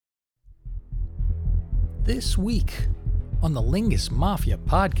This week on the Lingus Mafia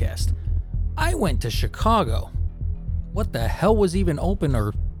podcast, I went to Chicago. What the hell was even open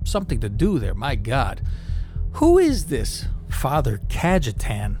or something to do there? My God. Who is this Father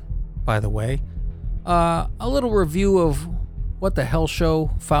Cajetan, by the way? A little review of what the hell show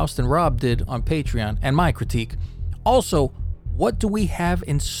Faust and Rob did on Patreon and my critique. Also, what do we have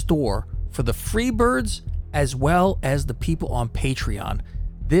in store for the Freebirds as well as the people on Patreon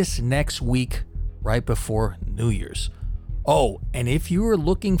this next week right before New Year's? Oh, and if you are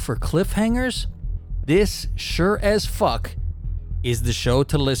looking for cliffhangers, this sure as fuck is the show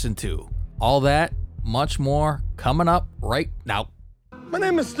to listen to. All that, much more, coming up right now. My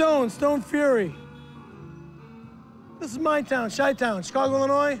name is Stone Fury. This is my town, Chi-Town, Chicago,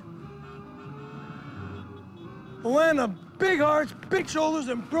 Illinois. The land of big hearts, big shoulders,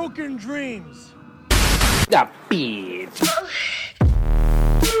 and broken dreams.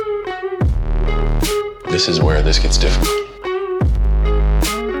 This is where this gets difficult.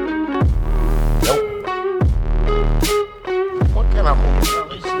 Nope. What kind of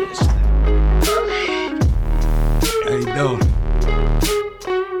hotel is this? How you doing?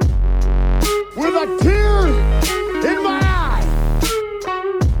 With a tear in my eye.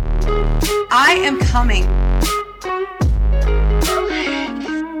 I am coming.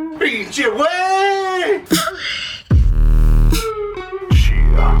 Beat your way!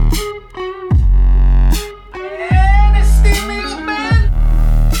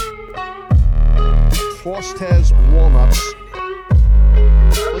 Frost has walnuts.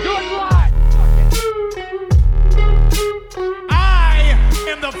 We're doing live. I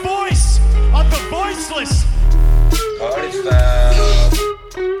am the voice of the voiceless. Party foul.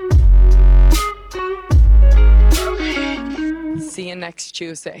 See you next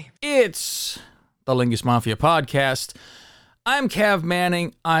Tuesday. It's the Lingus Mafia podcast. I'm Cav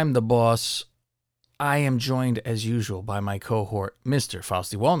Manning. I'm the boss. I am joined, as usual, by my cohort, Mr.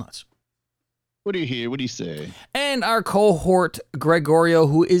 Fausty Walnuts. What do you hear? What do you say? And our cohort, Gregorio,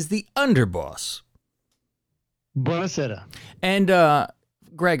 who is the underboss. Buonasera. And,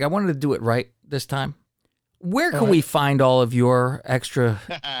 Greg, I wanted to do it right this time. Where can we find all of your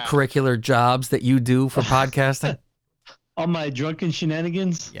extracurricular jobs that you do for podcasting? All my drunken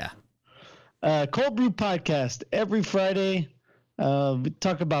shenanigans. Yeah. Cold Brew Podcast every Friday. We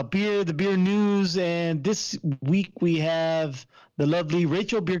talk about beer, the beer news, and this week we have the lovely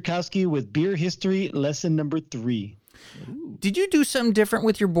Rachel Bierkowski with Beer History Lesson Number 3. Ooh. Did you do something different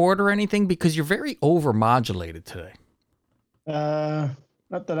with your board or anything? Because you're very over-modulated today.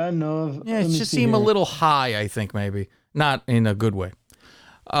 Not that I know of. Yeah, it just seemed a little high, I think, maybe. Not in a good way.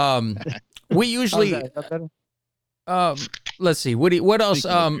 We usually... let's see. What else?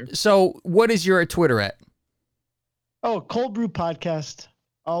 So what is your Twitter at? Oh, Cold Brew Podcast.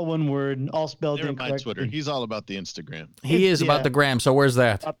 All one word, all spelled They're incorrectly. my Twitter. He's all about the Instagram. He is about the gram, so where's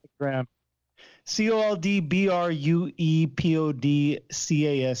that? About the gram.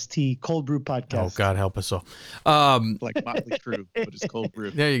 ColdBrewPodcast. Cold Brew Podcast. Oh, God help us all. Like Motley Crue, but it's cold brew.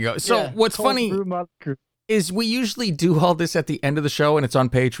 There you go. So what's Cold funny Brew Motley Crue. is we usually do all this at the end of the show, and it's on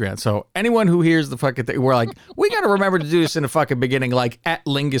Patreon. So anyone who hears the fucking thing, we're like, we got to remember to do this in the fucking beginning. Like, at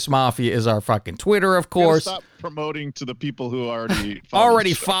Lingus Mafia is our fucking Twitter, of course. Stop promoting to the people who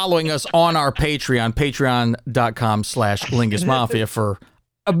already Following us on our Patreon, patreon.com/Lingus Mafia for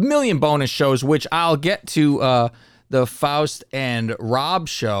a million bonus shows, which I'll get to the Faust and Rob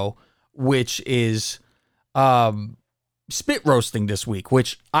show, which is spit roasting this week,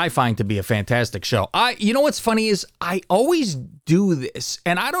 which I find to be a fantastic show. You know what's funny is I always do this,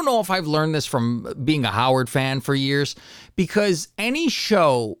 and I don't know if I've learned this from being a Howard fan for years, because any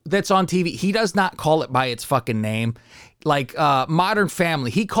show that's on TV, he does not call it by its fucking name. Like Modern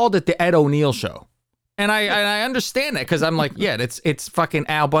Family, he called it the Ed O'Neill Show. And I understand that, because I'm like, yeah, it's fucking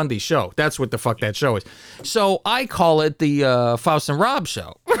Al Bundy's show. That's what the fuck that show is. So I call it the Faust and Rob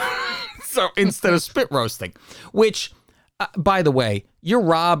show. So instead of spit roasting, which... by the way, you're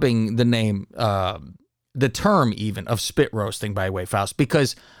robbing the name, the term even, of spit roasting, by the way, Faust,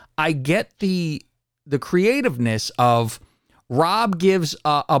 because I get the creativeness of Rob gives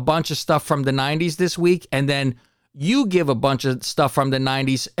a bunch of stuff from the 90s this week, and then you give a bunch of stuff from the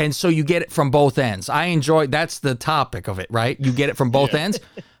 90s, and so you get it from both ends. I enjoy, that's the topic of it, right? You get it from both ends.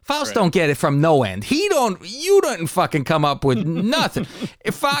 Faust don't get it from no end. You don't fucking come up with nothing.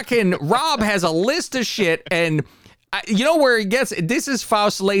 If fucking Rob has a list of shit, and... you know where he gets it? This is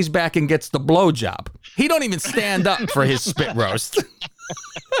Faust lays back and gets the blowjob. He don't even stand up for his spit roast.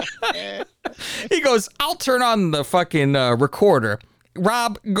 He goes, I'll turn on the fucking recorder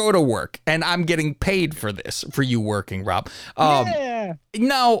Rob, go to work, and I'm getting paid for this, for you working, Rob. Yeah.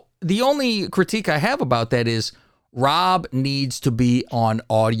 Now, the only critique I have about that is Rob needs to be on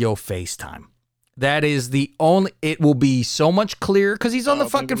audio FaceTime. That is the only, it will be so much clearer because he's on the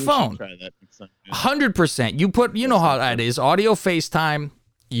fucking phone. Try that next time. 100%. You know how that is. Audio FaceTime,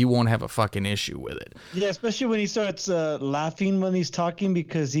 you won't have a fucking issue with it. Yeah, especially when he starts laughing when he's talking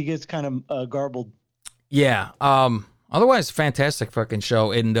because he gets kind of garbled. Yeah. Otherwise, fantastic fucking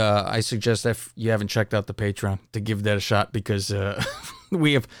show. And I suggest if you haven't checked out the Patreon to give that a shot because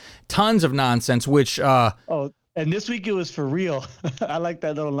we have tons of nonsense, which... Oh, and this week it was for real. I like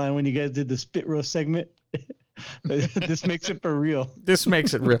that little line when you guys did the spit roast segment. This makes it for real. This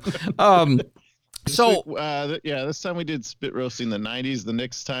makes it real. This time we did spit roasting the 90s. The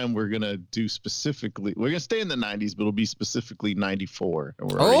next time we're going to do we're going to stay in the 90s, but it'll be specifically 94.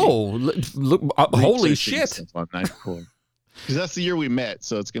 And holy shit. On 94. Because that's the year we met,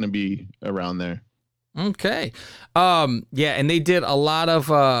 so it's going to be around there. Okay. And they did a lot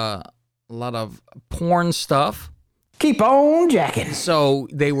of porn stuff. Keep on jacking. So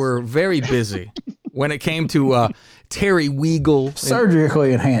they were very busy when it came to Terry Weigel.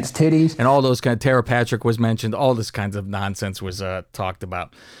 Surgically enhanced titties. And all those kind of, Tara Patrick was mentioned. All this kinds of nonsense was talked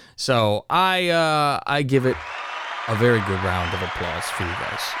about. So I give it a very good round of applause for you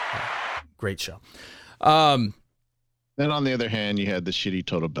guys. Great show. Then on the other hand, you had the shitty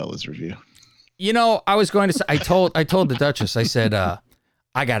Total Bellas review. You know, I was going to say, I told the Duchess, I said,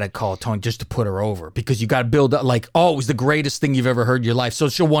 I got to call Tony just to put her over because you got to build up like, oh, it was the greatest thing you've ever heard in your life. So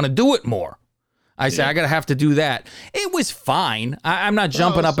she'll want to do it more. I said, I got to have to do that. It was fine. I'm not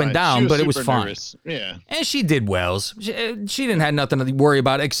jumping up and down, but it was fine. Nervous. Yeah. And she did well. She didn't have nothing to worry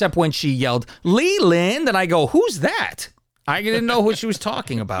about except when she yelled, Leland. And I go, who's that? I didn't know who she was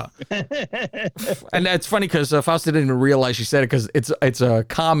talking about. And that's funny because Fausta didn't even realize she said it because it's a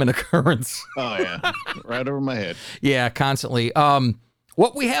common occurrence. Oh, yeah. Right over my head. Yeah, constantly.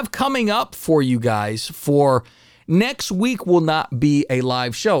 What we have coming up for you guys for next week will not be a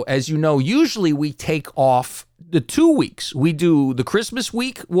live show. As you know, usually we take off the 2 weeks. We do the Christmas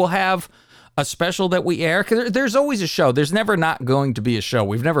week. We'll have a special that we air. 'Cause there's always a show. There's never not going to be a show.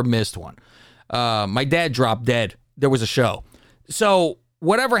 We've never missed one. My dad dropped dead. There was a show. So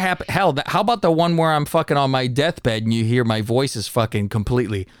whatever happened, hell, how about the one where I'm fucking on my deathbed and you hear my voice is fucking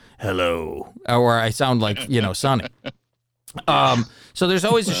completely, hello, or I sound like, Sonny. So there's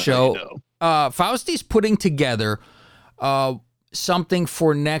always a show. Fausti's putting together something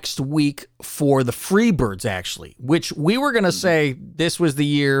for next week for the Freebirds, actually, which we were going to say this was the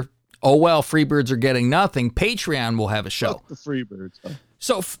year, oh, well, Freebirds are getting nothing. Patreon will have a show. Fuck the Freebirds.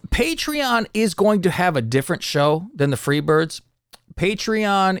 So Patreon is going to have a different show than the Freebirds.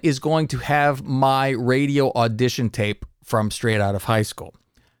 Patreon is going to have my radio audition tape from straight out of high school.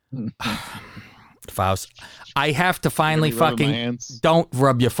 Faust, I have to finally don't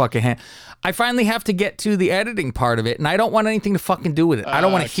rub your fucking hand. I finally have to get to the editing part of it, and I don't want anything to fucking do with it. I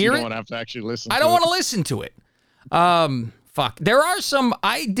don't want to hear it. You don't have to actually listen. I don't want to listen to it. Fuck. There are some.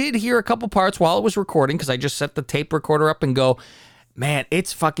 I did hear a couple parts while it was recording because I just set the tape recorder up and go, man,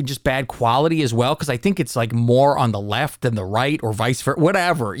 it's fucking just bad quality as well because I think it's like more on the left than the right or vice versa,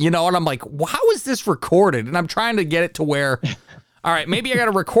 whatever, And I'm like, well, how is this recorded? And I'm trying to get it to where, all right, maybe I got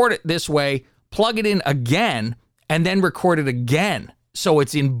to record it this way, plug it in again, and then record it again so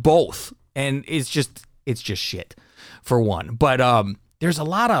it's in both. And it's just shit for one. But there's a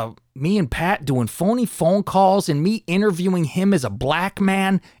lot of me and Pat doing phony phone calls and me interviewing him as a black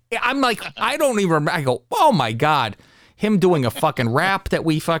man. I'm like, I don't even remember. I go, oh my God. Him doing a fucking rap that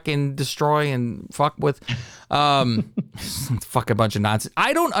we fucking destroy and fuck with. Fuck a bunch of nonsense.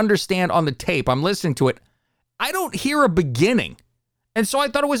 I don't understand on the tape. I'm listening to it. I don't hear a beginning. And so I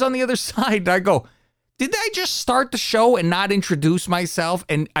thought it was on the other side. And I go, did I just start the show and not introduce myself?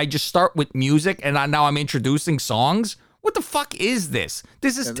 And I just start with music and now I'm introducing songs? What the fuck is this?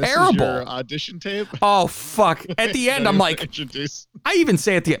 This is terrible. This is your audition tape? Oh, fuck. At the end, I'm like, I even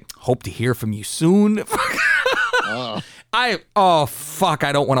say at the end, hope to hear from you soon. Fuck, I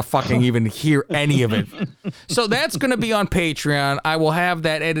don't want to fucking even hear any of it. So that's going to be on Patreon. I will have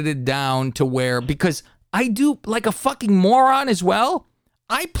that edited down to where, because I do like a fucking moron as well.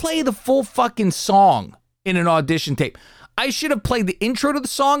 I play the full fucking song in an audition tape. I should have played the intro to the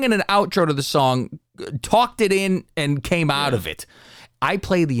song and an outro to the song, talked it in and came out of it. I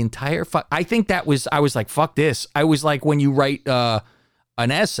play the entire I think I was like, fuck this. I was like when you write an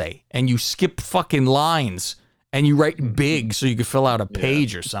essay and you skip fucking lines and you write big so you could fill out a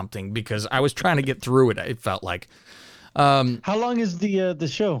page or something because I was trying to get through it. It felt like. How long is the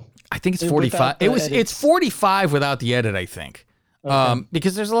show? I think it's 45. It's 45 without the edit, I think.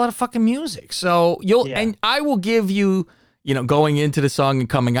 because there's a lot of fucking music. So and I will give you, going into the song and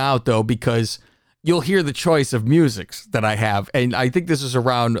coming out though, because you'll hear the choice of musics that I have, and I think this is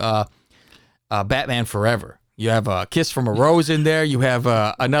around Batman Forever. You have a Kiss from a Rose in there. You have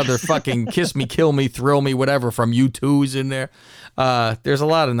another fucking Kiss Me, Kill Me, Thrill Me, whatever from U2's in there. There's a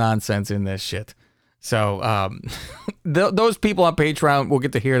lot of nonsense in this shit. So those people on Patreon will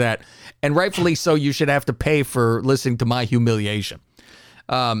get to hear that. And rightfully so, you should have to pay for listening to my humiliation.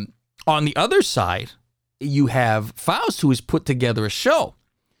 On the other side, you have Faust, who has put together a show.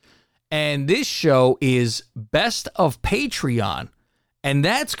 And this show is Best of Patreon. And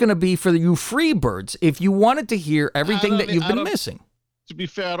that's going to be for you Freebirds if you wanted to hear everything that you've been missing. To be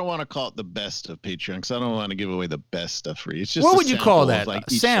fair, I don't want to call it the best of Patreon because I don't want to give away the best stuff for you. It's just what would you call that? Like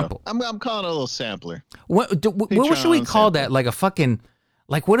sample. I'm calling it a little sampler. What should we call sample. that? Like a fucking,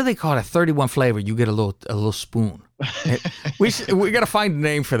 like what do they call it? A 31 flavor. You get a little spoon. we got to find a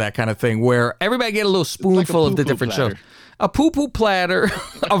name for that kind of thing where everybody get a little spoonful of the different shows. A poo-poo platter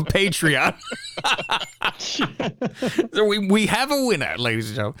of Patreon. So we have a winner, ladies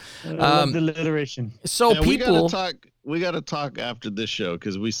and gentlemen. I love the alliteration. So people, we got to talk after this show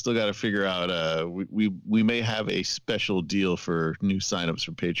because we still got to figure out. We may have a special deal for new signups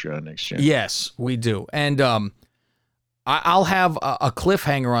for Patreon next year. Yes, we do, and I'll have a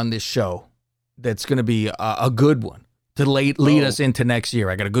cliffhanger on this show that's going to be a good one to lead us into next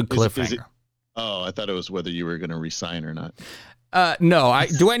year. I got a good cliffhanger. Oh, I thought it was whether you were going to resign or not. No,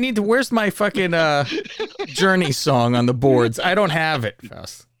 do I need to? Where's my fucking Journey song on the boards? I don't have it,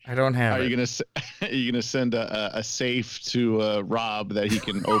 Faust. I don't have it. Are you gonna send a safe to Rob that he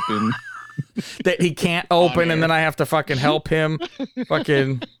can open? That he can't open, and then I have to fucking help him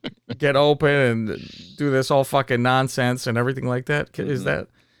fucking get open and do this all fucking nonsense and everything like that. Is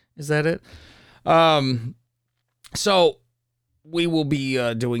that it? So we will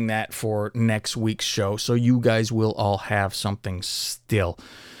be doing that for next week's show, so you guys will all have something still.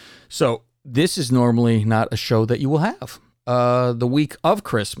 So this is normally not a show that you will have the week of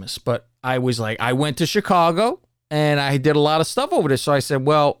Christmas, but I was like, I went to Chicago and I did a lot of stuff over there, so I said,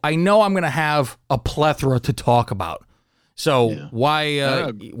 well, I know I'm going to have a plethora to talk about, so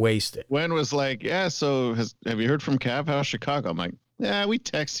why waste it? Gwen was like, yeah, so have you heard from Cav? How's Chicago? I'm like, yeah, we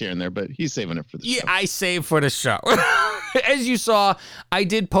text here and there, but he's saving it for the show. Yeah, I saved for the show. As you saw, I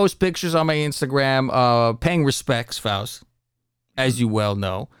did post pictures on my Instagram, paying respects, Faust, as you well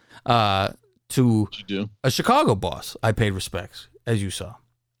know, to a Chicago boss. I paid respects, as you saw.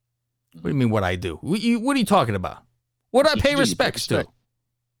 What do you mean what I do? What are you talking about? What do I pay respects to?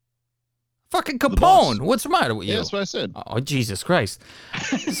 Fucking Capone. What's the matter with you? Yeah, that's what I said. Oh, Jesus Christ.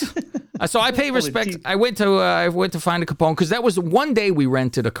 So I pay respect. I went to find a Capone because that was one day we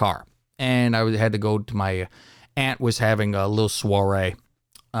rented a car, and I had to go to my aunt was having a little soiree,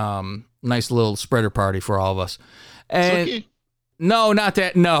 nice little spreader party for all of us. And no, not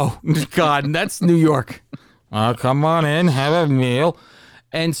that. No, God, that's New York. Come on in, have a meal.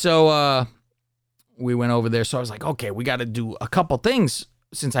 And so we went over there. So I was like, okay, we got to do a couple things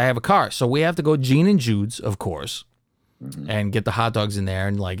since I have a car. So we have to go Gene and Jude's, of course, and get the hot dogs in there.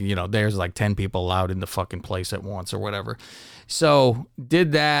 And there's like 10 people allowed in the fucking place at once or whatever. So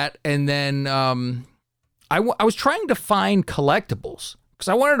did that. And then I was trying to find collectibles because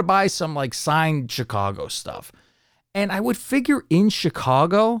I wanted to buy some like signed Chicago stuff. And I would figure in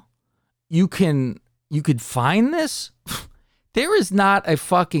Chicago, you could find this. There is not a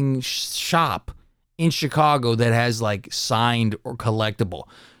fucking shop in Chicago that has like signed or collectible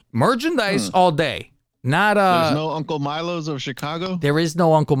merchandise all day. Not There's no Uncle Milo's of Chicago. There is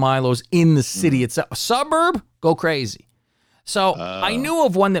no Uncle Milo's in the city itself. A suburb, go crazy. So I knew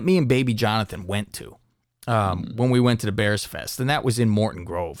of one that me and Baby Jonathan went to when we went to the Bears Fest, and that was in Morton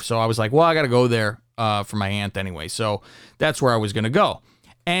Grove. So I was like, well, I got to go there for my aunt anyway. So that's where I was going to go.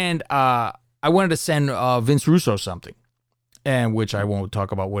 And I wanted to send Vince Russo something, and which I won't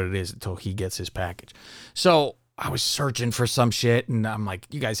talk about what it is until he gets his package. So I was searching for some shit, and I'm like,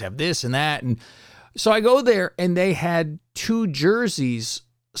 you guys have this and that. And so I go there, and they had 2 jerseys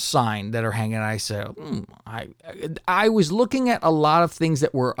signed that are hanging. I said, I was looking at a lot of things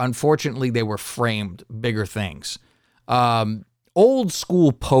that were, unfortunately, they were framed, bigger things. Old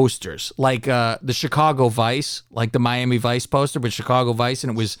school posters, like the Chicago Vice, like the Miami Vice poster, but Chicago Vice,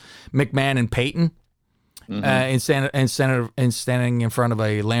 and it was McMahon and Peyton. And standing in front of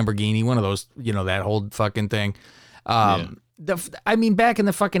a Lamborghini, one of those, that whole fucking thing. I mean, back in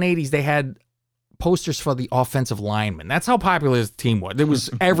the fucking 80s, they had posters for the offensive linemen. That's how popular this team was. It was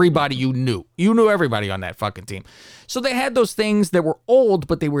everybody you knew. You knew everybody on that fucking team. So they had those things that were old,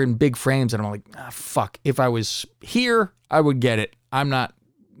 but they were in big frames. And I'm like, fuck. If I was here, I would get it. I'm not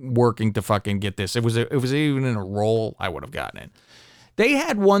working to fucking get this. It was even in a roll, I would have gotten it. They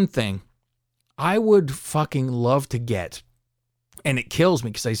had one thing I would fucking love to get. And it kills me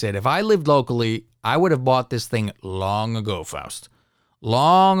because I said, if I lived locally, I would have bought this thing long ago, Faust.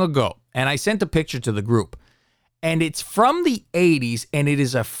 Long ago. And I sent a picture to the group. And it's from the 80s, and it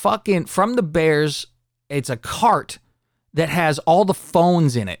is a fucking, from the Bears, it's a cart that has all the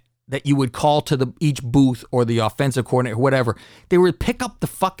phones in it that you would call to each booth or the offensive coordinator, whatever. They would pick up the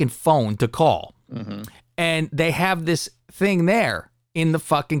fucking phone to call. Mm-hmm. And they have this thing there in the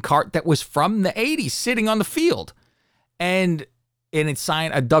fucking cart that was from the 80s sitting on the field. And it's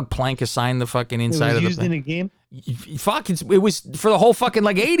signed, Doug Plank has signed the fucking inside of the... It was used in a game? Fuck, it was for the whole fucking,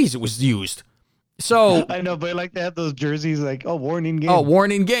 80s it was used. So... I know, but they have those jerseys worn in game. Oh,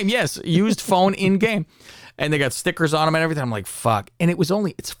 worn in game, yes. Used phone in game. And they got stickers on them and everything. I'm like, fuck. And it's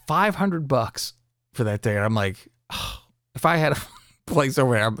 $500 for that thing. And I'm like, if I had a place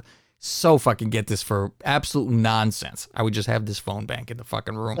over there, I'd so fucking get this for absolute nonsense. I would just have this phone bank in the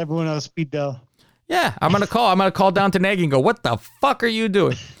fucking room. Everyone else speed dial. Yeah, I'm gonna call down to Nagy and go, what the fuck are you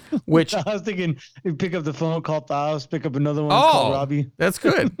doing? Which I was thinking, you pick up the phone, call Thaos, pick up another one, call Robbie. That's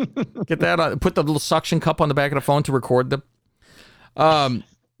good. Get that on. Put the little suction cup on the back of the phone to record them.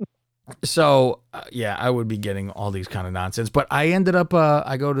 So yeah, I would be getting all these kind of nonsense. But I ended up,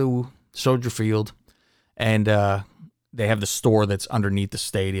 I go to Soldier Field, and they have the store that's underneath the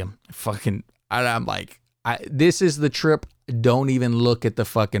stadium. I'm like, this is the trip. Don't even look at the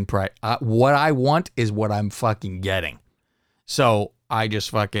fucking price. What I want is what I'm fucking getting. So I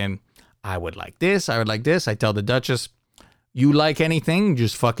just I would like this. I would like this. I tell the Duchess, you like anything,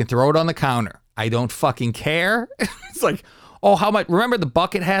 just fucking throw it on the counter. I don't fucking care. It's like, oh, how much? Remember the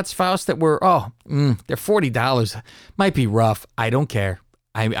bucket hats, Faust, that were, they're $40. Might be rough. I don't care.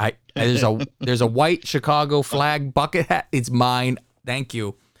 There's a white Chicago flag bucket hat. It's mine. Thank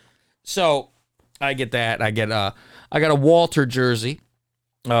you. So I get that. I got a Walter jersey,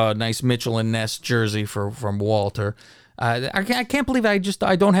 nice Mitchell and Ness jersey from Walter. I can't believe I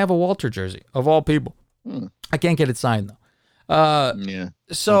don't have a Walter jersey of all people. I can't get it signed though. Yeah.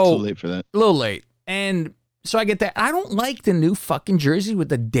 So too late for that. A little late. And so I get that. I don't like the new fucking jersey with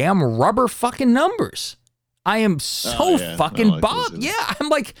the damn rubber fucking numbers. I am so fucking bothered. Yeah, I'm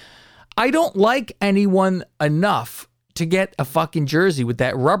like, I don't like anyone enough to get a fucking jersey with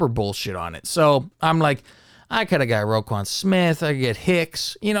that rubber bullshit on it. So I'm like, I could have got Roquan Smith. I could get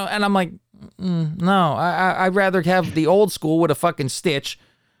Hicks, and I'm like, no, I'd rather have the old school with a fucking stitch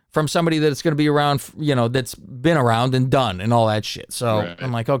from somebody that's going to be around, that's been around and done and all that shit. So right.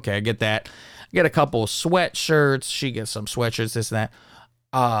 I'm like, okay, I get that. I get a couple of sweatshirts. She gets some sweatshirts, this and that.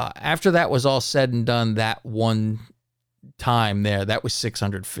 After that was all said and done, that one time there, that was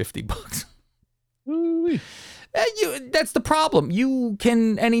 $650. That's the problem. You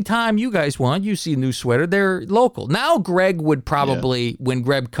can, anytime you guys want, you see a new sweater, they're local. Now Greg would probably, when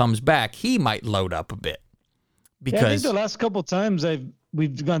Greg comes back, he might load up a bit. Because I think the last couple times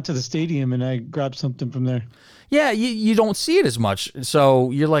we've gone to the stadium and I grabbed something from there. Yeah, you don't see it as much.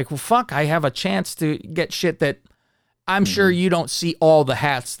 So you're like, well, fuck, I have a chance to get shit that I'm sure you don't see all the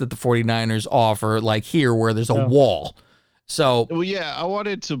hats that the 49ers offer, like here where there's a wall. So, well, yeah, I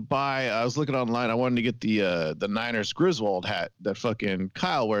wanted to buy. I was looking online. I wanted to get the Niners Griswold hat that fucking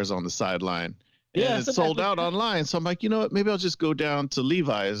Kyle wears on the sideline. Yeah, it's sold out online. So I'm like, you know what? Maybe I'll just go down to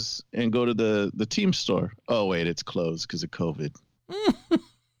Levi's and go to the team store. Oh wait, it's closed because of COVID.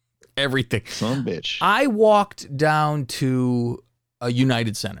 Everything. Some bitch. I walked down to a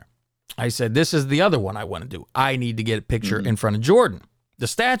United Center. I said, this is the other one I want to do. I need to get a picture in front of Jordan, the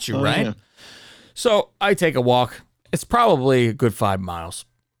statue, right? Yeah. So I take a walk. It's probably a good 5 miles.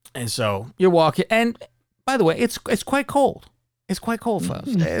 And so you're walking. And by the way, it's quite cold. It's quite cold, folks.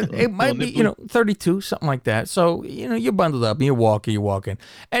 It might be, 32, something like that. So, you're bundled up and you're walking.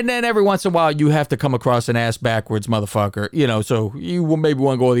 And then every once in a while, you have to come across an ass backwards motherfucker, so you will maybe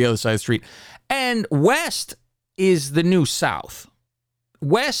want to go to the other side of the street. And West is the new South.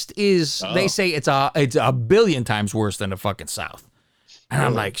 West is, they say it's a billion times worse than the fucking South. And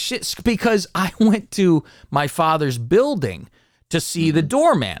I'm like, shit, because I went to my father's building to see the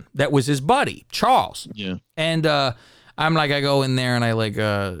doorman. That was his buddy, Charles. Yeah. And I'm like, I go in there and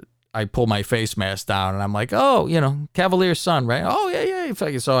I pull my face mask down and I'm like, oh, Cavalier's son, right? Oh, yeah.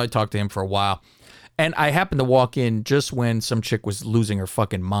 So I talked to him for a while. And I happened to walk in just when some chick was losing her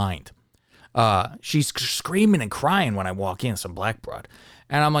fucking mind. She's screaming and crying when I walk in, some black broad.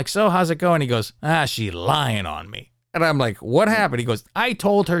 And I'm like, so how's it going? He goes, she lying on me. And I'm like, what happened? He goes, I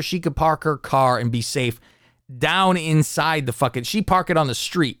told her she could park her car and be safe down inside the fucking, she park it on the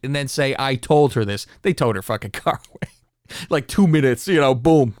street and then say, I told her this. They towed her fucking car away. Like 2 minutes,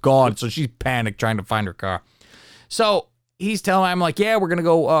 boom, gone. So she's panicked trying to find her car. So he's telling me, I'm like, yeah, we're going to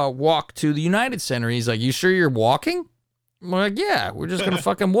go walk to the United Center. He's like, you sure you're walking? I'm like, yeah, we're just going to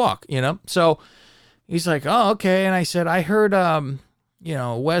fucking walk, So he's like, oh, okay. And I said, I heard,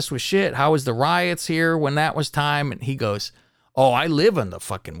 West was shit. How was the riots here when that was time? And he goes, oh, I live in the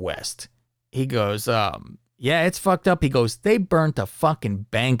fucking West. He goes, yeah, it's fucked up. He goes, they burnt the fucking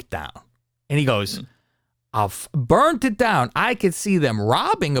bank down. And he goes, burnt it down. I could see them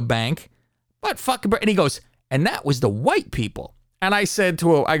robbing a bank, but fucking, and he goes, and that was the white people. And I said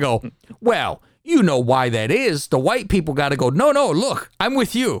to him, I go, well, you know why that is. The white people got to go, no, look, I'm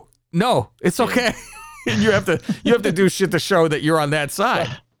with you. No, it's okay. And you have to do shit to show that you're on that side.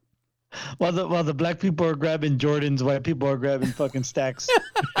 While the black people are grabbing Jordans, white people are grabbing fucking stacks.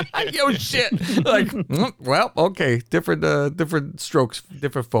 Yo, shit. Like, well, okay, different strokes,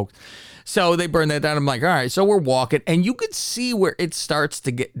 different folks. So they burn that down. I'm like, all right. So we're walking, and you could see where it starts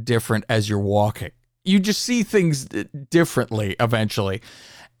to get different as you're walking. You just see things differently eventually.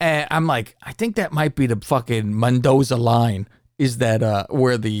 And I'm like, I think that might be the fucking Mendoza line. Is that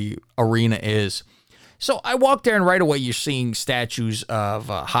where the arena is? So I walk there, and right away you're seeing statues of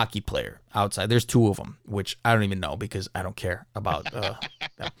a hockey player outside. There's 2 of them, which I don't even know because I don't care about them.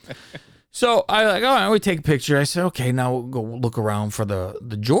 So I like, all right, we take a picture. I said, okay, now we'll go look around for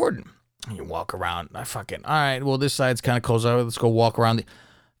the Jordan. And you walk around. All right, well, this side's kind of closed out. Let's go walk around.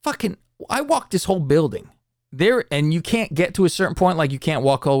 I walked this whole building there, and you can't get to a certain point. Like, you can't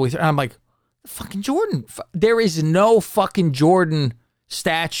walk all the way through. And I'm like, fucking Jordan. There is no fucking Jordan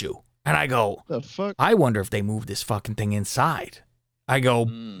statue. And I go, the fuck? I wonder if they moved this fucking thing inside. I go,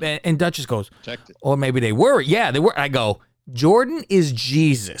 and Duchess goes, checked it. Or maybe they were. Yeah, they were. I go, Jordan is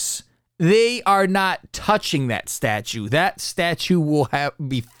Jesus. They are not touching that statue. That statue will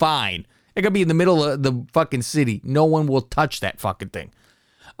be fine. It could be in the middle of the fucking city. No one will touch that fucking thing.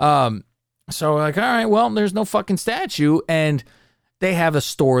 So like, all right, well, there's no fucking statue. And they have a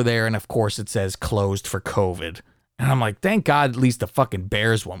store there. And of course it says closed for COVID. And I'm like, thank God at least the fucking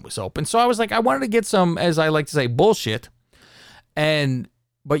Bears one was open. So I was like, I wanted to get some, as I like to say, bullshit.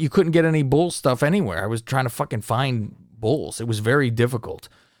 But you couldn't get any bull stuff anywhere. I was trying to fucking find bulls. It was very difficult.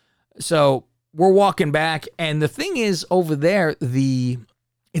 So we're walking back. And the thing is, over there,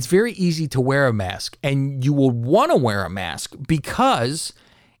 it's very easy to wear a mask. And you will want to wear a mask because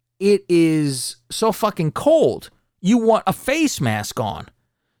it is so fucking cold. You want a face mask on.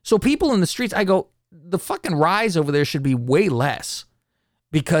 So people in the streets, I go, the fucking rise over there should be way less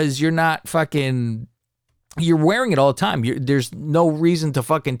because you're not fucking, you're wearing it all the time. There's no reason to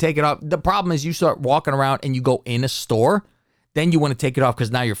fucking take it off. The problem is you start walking around and you go in a store, then you want to take it off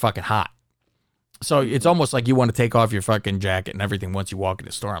because now you're fucking hot. So it's almost like you want to take off your fucking jacket and everything once you walk in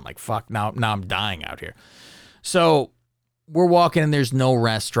the store. I'm like, fuck, now I'm dying out here. So we're walking and there's no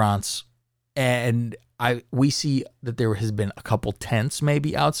restaurants. And we see that there has been a couple tents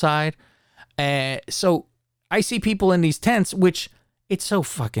maybe outside. So I see people in these tents, which it's so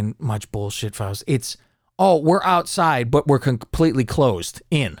fucking much bullshit, Faust. It's, we're outside, but we're completely closed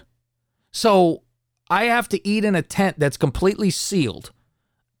in. So I have to eat in a tent that's completely sealed,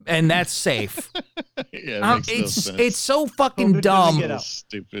 and that's safe. Yeah, it's so fucking dumb.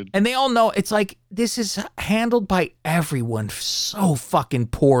 Stupid. And they all know it's like, this is handled by everyone so fucking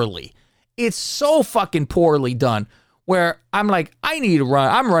poorly. It's so fucking poorly done. Where I'm like, I need to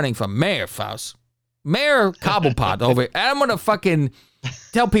run. I'm running for Mayor Faust. Mayor Cobblepot over here. And I'm going to fucking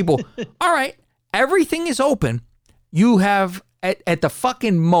tell people, all right, everything is open. You have, at the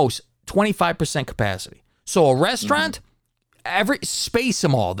fucking most, 25% capacity. So a restaurant, space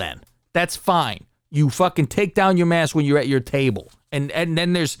them all then. That's fine. You fucking take down your mask when you're at your table. And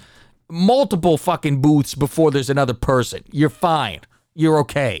then there's multiple fucking booths before there's another person. You're fine. You're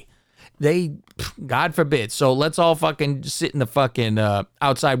okay. God forbid. So let's all fucking sit in the fucking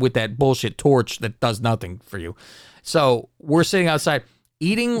outside with that bullshit torch that does nothing for you. So we're sitting outside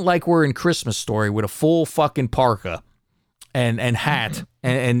eating like we're in Christmas Story with a full fucking parka and hat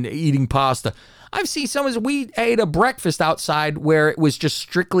and eating pasta. I've seen we ate a breakfast outside where it was just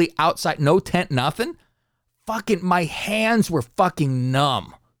strictly outside, no tent, nothing. Fucking my hands were fucking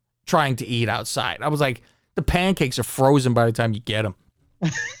numb trying to eat outside. I was like, the pancakes are frozen by the time you get them.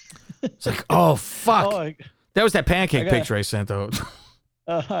 It's like, oh, fuck. That was that pancake picture I sent out.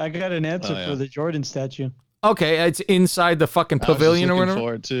 I got an answer for the Jordan statue. Okay, it's inside the fucking pavilion or whatever.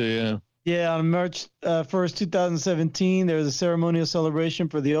 For it too, yeah. Yeah, on March 1st, 2017, there was a ceremonial celebration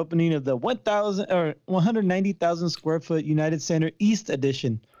for the opening of the 190,000 square foot United Center East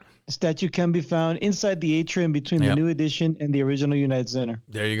Edition. The statue can be found inside the atrium between the new edition and the original United Center.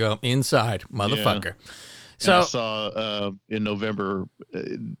 There you go. Inside, motherfucker. Yeah. So I saw in November,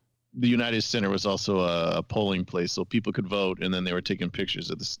 the United Center was also a polling place, so people could vote, and then they were taking pictures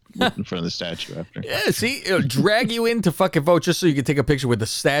of this in front of the statue after. yeah, see, it'll drag you in to fucking vote just so you can take a picture with the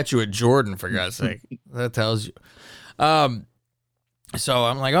statue of Jordan, for God's sake. That tells you. So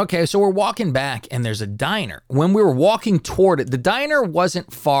I'm like, okay, so we're walking back, and there's a diner. When we were walking toward it, the diner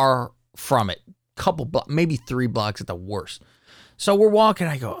wasn't far from it. Maybe 3 blocks at the worst. So we're walking,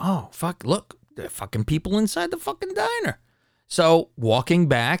 I go, oh, fuck, look, there are fucking people inside the fucking diner. So walking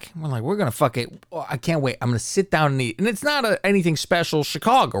back, we're like, we're going to fuck it. Oh, I can't wait. I'm going to sit down and eat. And it's not anything special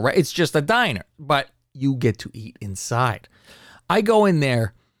Chicago, right? It's just a diner, but you get to eat inside. I go in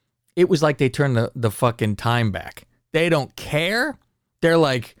there. It was like they turned the fucking time back. They don't care. They're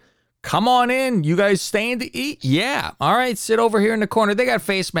like, come on in. You guys staying to eat? Yeah. All right. Sit over here in the corner. They got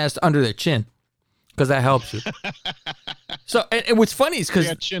face masks under their chin because that helps you. So, and what's funny is because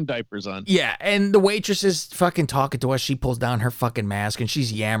they got chin diapers on. Yeah, and the waitress is fucking talking to us. She pulls down her fucking mask and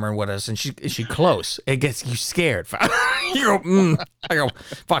she's yammering with us, and she close. It gets you scared. You go, I go,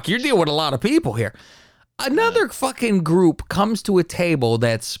 fuck, you're dealing with a lot of people here. Another fucking group comes to a table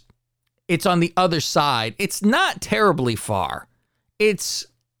it's on the other side. It's not terribly far. It's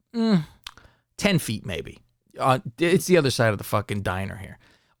 10 feet maybe. It's the other side of the fucking diner here.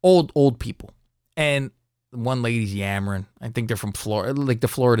 Old people. And one lady's yammering. I think they're from Florida, like the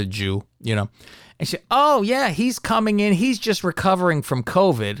Florida Jew, you know. And she, oh, yeah, he's coming in. He's just recovering from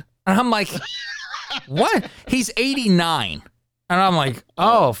COVID. And I'm like, what? He's 89. And I'm like,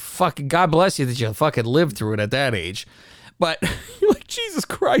 oh, fucking God bless you that you fucking lived through it at that age. But you're like, Jesus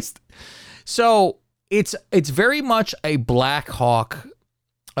Christ. So it's very much a Black Hawk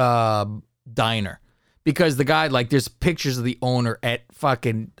diner. Because the guy, like, there's pictures of the owner at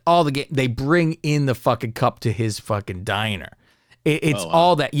fucking all the game. They bring in the fucking cup to his fucking diner. It's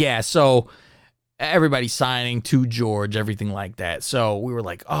all that. Yeah. So everybody's signing to George, everything like that. So we were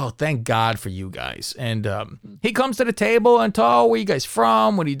like, oh, thank God for you guys. And he comes to the table and where you guys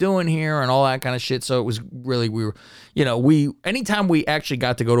from? What are you doing here? And all that kind of shit. So it was really, anytime we actually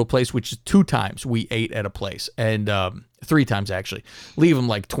got to go to a place, which is 2 times we ate at a place, and 3 times actually, leave them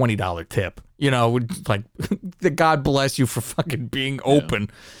like $20 tip. Like, God bless you for fucking being open.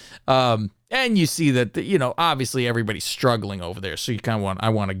 And you see that, obviously everybody's struggling over there. So you kind of I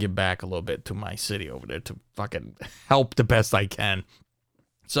want to give back a little bit to my city over there to fucking help the best I can.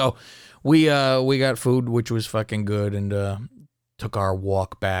 So we got food, which was fucking good, and took our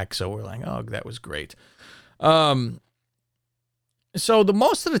walk back. So we're like, oh, that was great. So the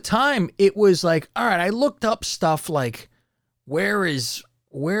most of the time it was like, all right, I looked up stuff like, where was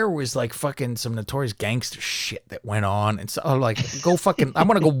like fucking some notorious gangster shit that went on, and so I'm like, go fucking, I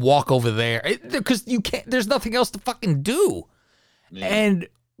want to go walk over there because you can't. There's nothing else to fucking do, and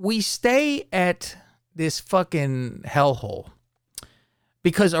we stay at this fucking hellhole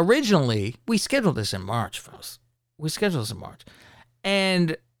because originally we scheduled this in March, folks. We scheduled this in March,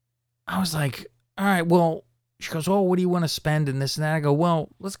 and I was like, all right, well, she goes, oh, what do you want to spend and this and that? I go, well,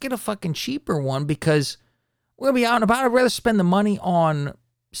 let's get a fucking cheaper one because we'll be out and about. I'd rather spend the money on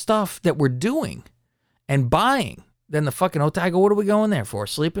stuff that we're doing and buying than the fucking hotel. I go, what are we going there for?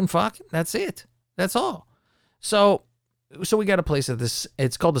 Sleep and fuck? That's it. That's all. So we got a place at this.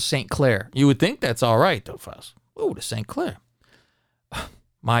 It's called the St. Clair. You would think that's all right, though, fellas. Oh, the St. Clair.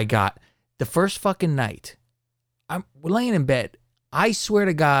 My God. The first fucking night, we're laying in bed. I swear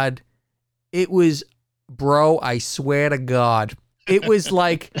to God, it was, bro, I swear to God, it was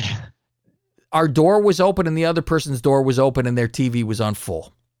like our door was open and the other person's door was open and their TV was on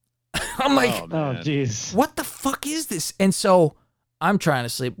full. I'm like, oh, jeez. What the fuck is this? And so I'm trying to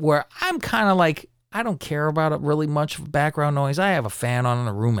sleep where I'm kind of like, I don't care about it really much of background noise. I have a fan on in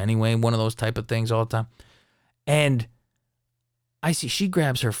the room anyway, one of those type of things all the time. And I see she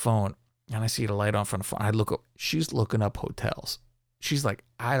grabs her phone and I see the light on from the phone. I look up, she's looking up hotels. She's like,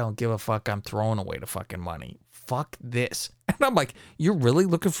 I don't give a fuck. I'm throwing away the fucking money. Fuck this. And I'm like, you're really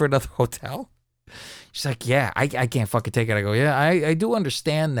looking for another hotel? She's like, yeah, I can't fucking take it. I go, yeah, I do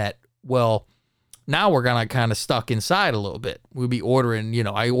understand that. Well, now we're gonna kind of stuck inside a little bit. We'll be ordering,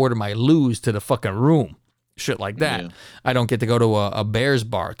 I order my Lou's to the fucking room, shit like that. Yeah. I don't get to go to a Bears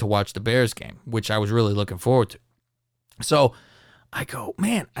bar to watch the Bears game, which I was really looking forward to. So I go,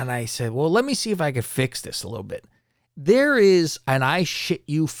 man, and I said, well, let me see if I can fix this a little bit. There is, and I shit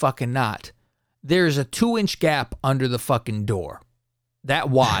you fucking not, there's a 2-inch gap under the fucking door,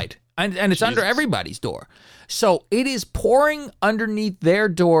 that wide. And it's under everybody's door. So it is pouring underneath their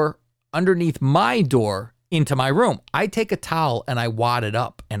door, underneath my door, into my room. I take a towel and I wad it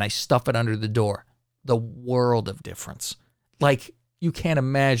up and I stuff it under the door. The world of difference. Like, you can't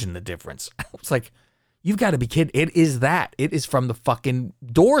imagine the difference. It's like, you've got to be kidding. It is that. It is from the fucking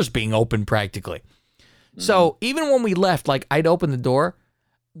doors being open practically. So even when we left, like, I'd open the door,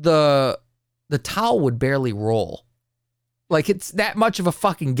 the towel would barely roll. Like, it's that much of a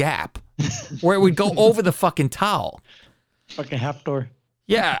fucking gap where it would go over the fucking towel. Fucking half door.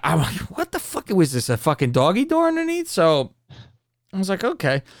 Yeah, I'm like, what the fuck was this? A fucking doggy door underneath? So I was like,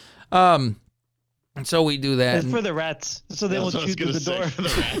 okay. And so we do that. It's for the rats, so they won't shoot through the door. For the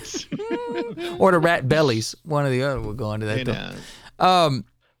rats. Or the rat bellies. One or the other will go into that door.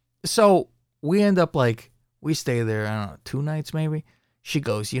 So we end up like, we stay there, I don't know, 2 nights maybe. She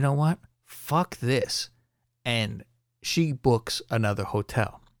goes, you know what? Fuck this. And she books another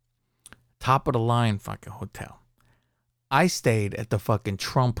hotel. Top of the line fucking hotel. I stayed at the fucking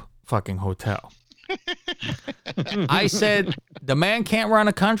Trump fucking hotel. I said, the man can't run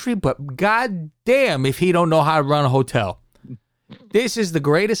a country, but goddamn if he don't know how to run a hotel. This is the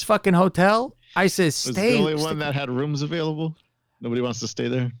greatest fucking hotel. I said, stay. Was the only one that had rooms available? Nobody wants to stay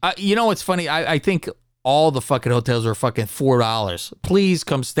there? You know what's funny? I think all the fucking hotels are fucking $4. Please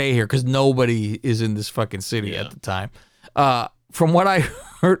come stay here because nobody is in this fucking city at the time. From what I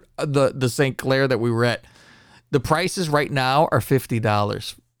heard, the St. Clair that we were at, the prices right now are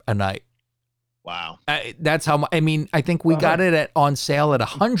 $50 a night. Wow. That's how much. I mean, I think we got it on sale at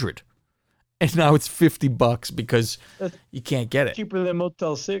 $100, and now it's $50 because you can't get it. Cheaper than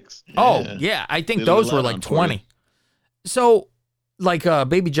Motel 6. Oh yeah, I think those were like 20. So, like,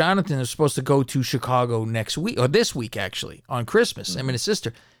 baby Jonathan is supposed to go to Chicago next week or this week actually on Christmas. Him and his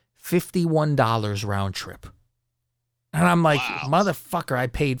sister, $51 round trip. And I'm like, motherfucker, I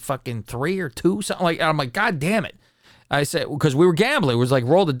paid fucking 3 or 2, something like. I'm like, God damn it. I said, because we were gambling. It was like,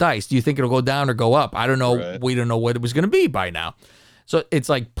 roll the dice. Do you think it'll go down or go up? I don't know. Right. We don't know what it was going to be by now. So it's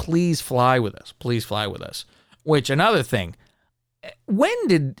like, please fly with us. Please fly with us. Which, another thing, when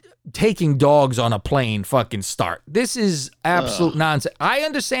did taking dogs on a plane fucking start? This is absolute nonsense. I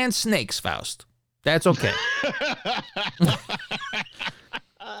understand snakes, Faust. That's okay.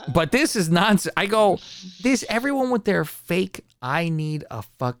 But this is nonsense. I go, everyone with their fake, I need a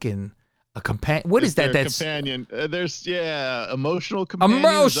fucking companion. What is that? That's companion. There's emotional companion.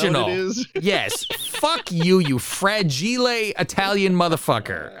 Emotional. Is that what it is? Yes. Fuck you fragile Italian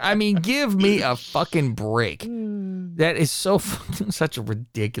motherfucker. I mean, give me a fucking break. That is so fucking such a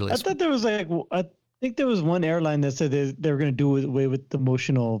ridiculous. I thought there was I think there was one airline that said they were going to do away with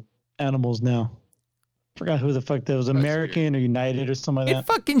emotional animals now. Forgot who the fuck that was, American or United or something like that. It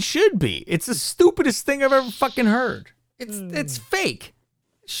fucking should be. It's the stupidest thing I've ever fucking heard. It's fake.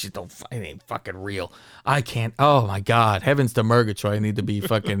 Shit, it ain't fucking real. I can't. Oh my God, heavens to Murgatroyd. I need to be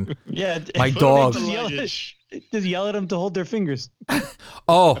fucking. My dog. Just yell at them to hold their fingers.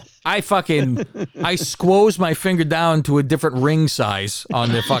 Oh, I squoze my finger down to a different ring size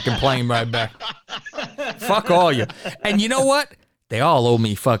on the fucking plane ride back. Fuck all you. And you know what? They all owe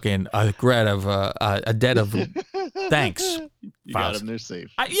me fucking a debt of thanks. You got them, they're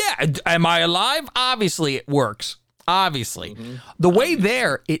safe. Am I alive? Obviously, it works. Obviously. Mm-hmm. The way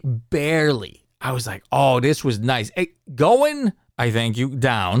there, it barely. I was like, oh, this was nice. Going, I thank you,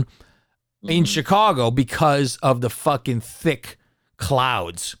 down in Chicago because of the fucking thick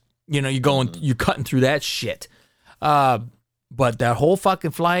clouds. You know, you're cutting through that shit. But that whole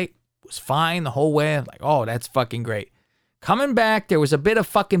fucking flight was fine the whole way. I'm like, oh, that's fucking great. Coming back, there was a bit of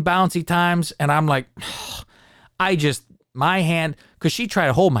fucking bouncy times, and I'm like, my hand, because she tried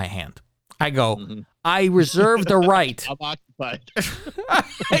to hold my hand. I go, I reserve the right. I'm occupied.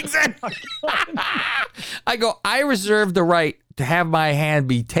 Exactly. I go, I reserve the right to have my hand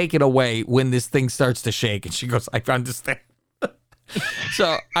be taken away when this thing starts to shake. And she goes, I understand.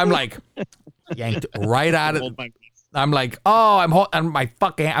 So I'm like, yanked right out of I'm like, oh,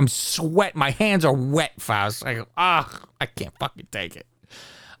 I'm sweating. My hands are wet, Faust. I go, I can't fucking take it.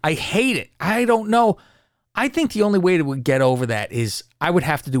 I hate it. I don't know. I think the only way to get over that is I would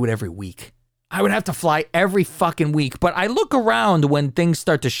have to do it every week. I would have to fly every fucking week. But I look around when things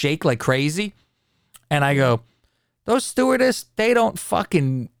start to shake like crazy, and I go, those stewardess, they don't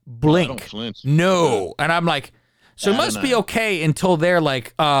fucking blink. They don't flinch. No. And I'm like, so it must be okay until they're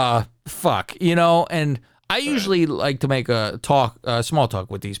like, fuck, you know? And I usually like to make a small talk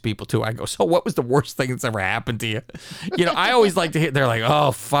with these people too. I go, so what was the worst thing that's ever happened to you? You know, I always like to hear, they're like,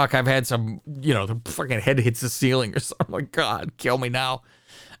 oh, fuck, I've had some, you know, the fucking head hits the ceiling or something. I'm like, God, kill me now.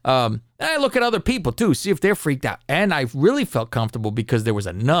 And I look at other people too, see if they're freaked out. And I really felt comfortable because there was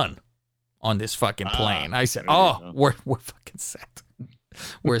a nun on this fucking plane. I said, there you oh, we're fucking set.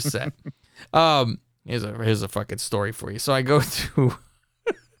 We're set. Here's a fucking story for you. So I go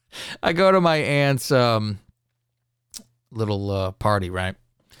to my aunt's little party, right?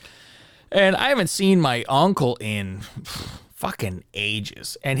 And I haven't seen my uncle in fucking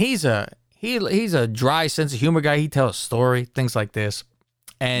ages. And he's a dry sense of humor guy. He tells a story, things like this.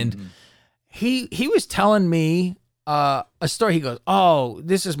 And he was telling me a story. He goes, "Oh,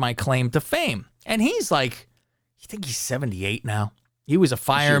 this is my claim to fame." And he's like, I think he's 78 now. He was a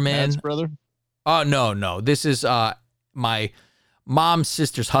fireman. Your dad's brother? Oh, no. This is my mom's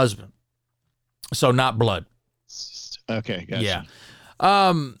sister's husband. So not blood. Okay, gotcha.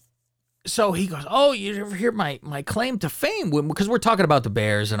 Yeah. So he goes, "Oh, you ever hear my claim to fame?" Because we're talking about the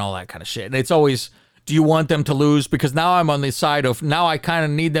Bears and all that kind of shit. And it's always, do you want them to lose? Because now I'm on the side of, now I kind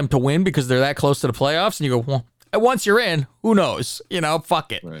of need them to win because they're that close to the playoffs. And you go, well, once you're in, who knows?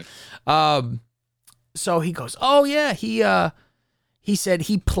 Fuck it. Right. So he goes, "Oh, yeah, he said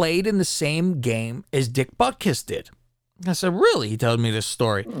he played in the same game as Dick Butkus did." I said, "Really?" He told me this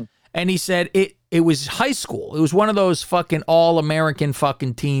story. And he said it was high school. It was one of those fucking all-American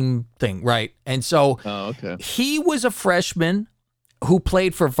fucking team thing, right? And so he was a freshman who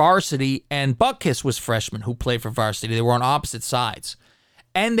played for varsity, and Butkus was freshman who played for varsity. They were on opposite sides.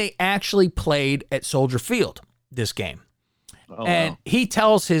 And they actually played at Soldier Field this game. And he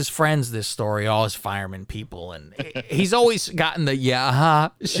tells his friends this story, all his fireman people, and he's always gotten the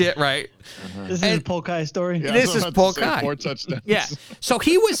shit right. This is a Polkai story. Yeah, This is Polkai. 4 touchdowns. Yeah. So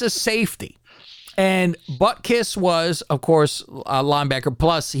he was a safety. And Butkus was, of course, a linebacker,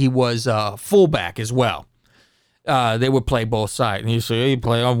 plus he was a fullback as well. They would play both sides. And you say, you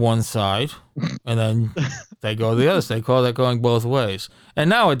play on one side, and then they go the other side. They call that going both ways. And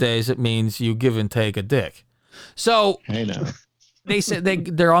nowadays, it means you give and take a dick. So Hey, now. they said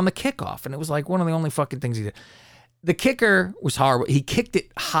they're on the kickoff, and it was like one of the only fucking things he did. The kicker was horrible. He kicked it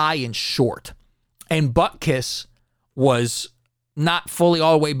high and short, and Butkus was not fully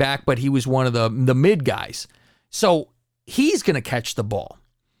all the way back, but he was one of the mid guys. So he's gonna catch the ball.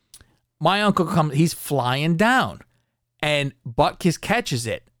 My uncle comes, he's flying down, and Butkus catches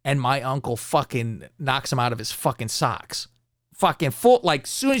it, and my uncle fucking knocks him out of his fucking socks. Fucking full, like,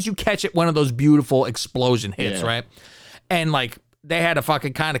 soon as you catch it, one of those beautiful explosion hits, right? And like, they had to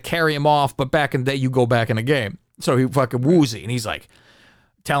fucking kind of carry him off, but back in the day, you go back in the game. So he fucking woozy, and he's like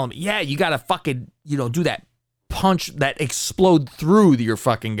telling me, yeah, you gotta fucking, do that punch that explode through your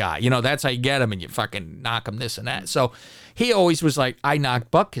fucking guy. That's how you get him, and you fucking knock him this and that. So he always was like, I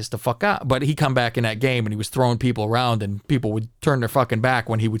knocked Butkus the fuck out. But he come back in that game, and he was throwing people around, and people would turn their fucking back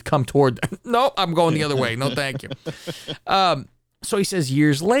when he would come toward them. No, I'm going the other way. No, thank you. So he says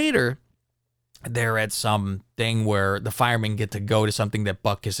years later, they're at some thing where the firemen get to go to something that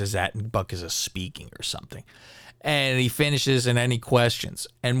Butkus is at, and Butkus is speaking or something. And he finishes, and any questions.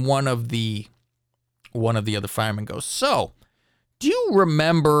 And one of the other firemen goes, "So, do you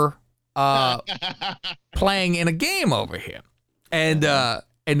remember playing in a game over here?" And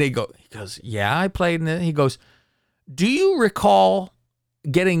he goes, "Yeah, I played in it." He goes, "Do you recall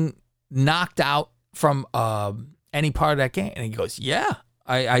getting knocked out from any part of that game?" And he goes, "Yeah,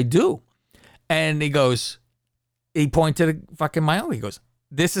 I do." And he pointed to fucking my uncle. He goes,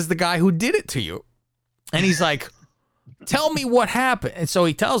 "This is the guy who did it to you." And he's like, "Tell me what happened." And so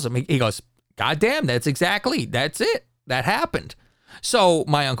he tells him, he goes, "God damn, that's it. That happened." So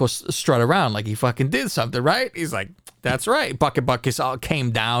my uncle strut around like he fucking did something, right? He's like, "That's right. Butkus all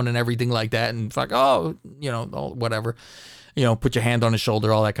came down and everything like that." And fuck, whatever. Put your hand on his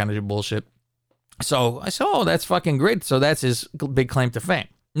shoulder, all that kind of bullshit. So I said, "Oh, that's fucking great." So that's his big claim to fame.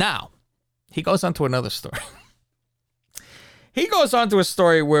 Now, he goes on to another story. He goes on to a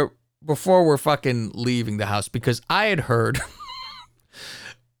story where, before we're fucking leaving the house, because I had heard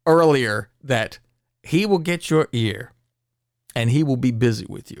earlier that he will get your ear and he will be busy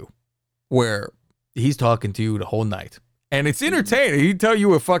with you, where he's talking to you the whole night. And it's entertaining. He tell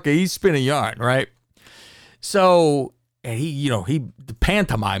you he's spinning yarn, right? So, and he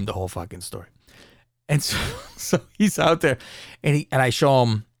pantomimed the whole fucking story. And so he's out there, and I show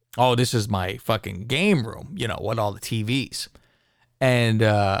him, "Oh, this is my fucking game room, with all the TVs." And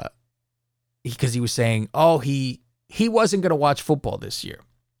because he was saying, "Oh, he wasn't going to watch football this year."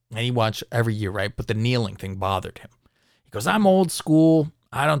 And he watched every year, right? But the kneeling thing bothered him. He goes, "I'm old school.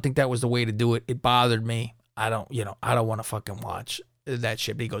 I don't think that was the way to do it. It bothered me. I don't want to fucking watch that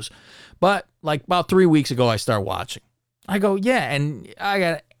shit." But he goes, "But like about 3 weeks ago, I started watching." I go, "Yeah." And I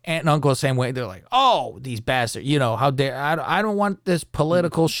got aunt and uncle the same way. They're like, "Oh, these bastards, how dare, I don't want this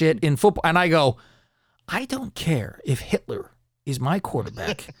political shit in football." And I go, "I don't care if Hitler is my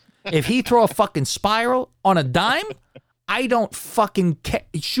quarterback. If he throw a fucking spiral on a dime, I don't fucking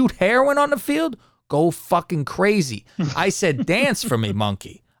shoot heroin on the field. Go fucking crazy. I said, dance for me,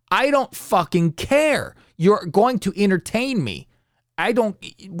 monkey. I don't fucking care. You're going to entertain me. I don't,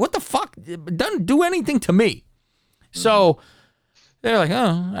 what the fuck? It doesn't do anything to me. So they're like,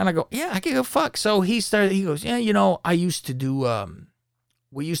 oh, and I go, yeah, I give a fuck. So he goes, yeah, you know, I used to do,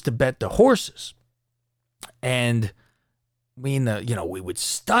 we used to bet the horses. And we would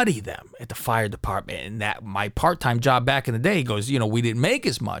study them at the fire department. And that my part-time job back in the day, he goes, you know, we didn't make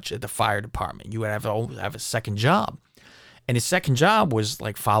as much at the fire department. You would have a second job. And his second job was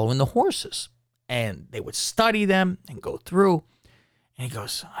like following the horses. And they would study them and go through. And he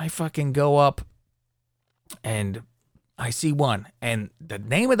goes, I fucking go up and I see one. And the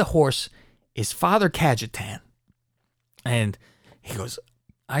name of the horse is Father Cajetan. And he goes,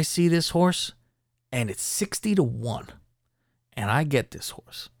 I see this horse and it's 60-1. And I get this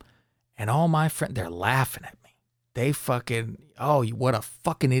horse. And all my friends, they're laughing at me. They fucking, oh, what a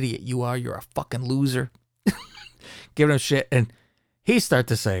fucking idiot you are. You're a fucking loser. Giving him shit. And he starts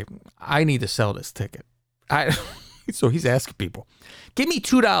to say, I need to sell this ticket. So he's asking people, give me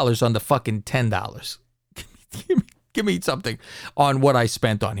 $2 on the fucking $10. Give me something on what I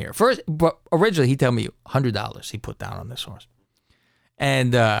spent on here. First, but originally he told me $100 he put down on this horse.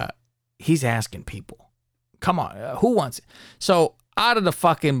 And he's asking people, come on, who wants it? So out of the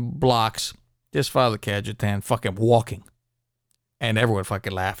fucking blocks, this Father Cajetan fucking walking. And everyone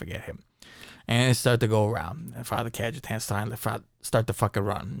fucking laughing at him. And it started to go around. And Father Cajetan's starting to start to fucking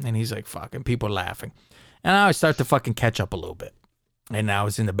run. And he's like, fucking people laughing. And I start to fucking catch up a little bit. And now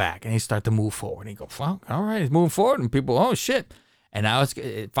it's in the back. And he start to move forward. And he go, fuck, all right, he's moving forward. And people, oh, shit. And now it's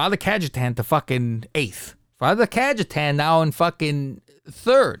Father Cajetan to fucking 8th. Father Cajetan now in fucking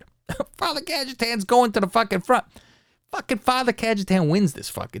 3rd. Father Cajetan's going to the fucking front. Fucking Father Cajetan wins this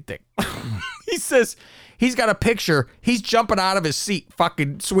fucking thing. He says, he's got a picture. He's jumping out of his seat,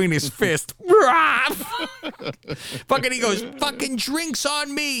 fucking swinging his fist. Fucking, he goes, fucking drinks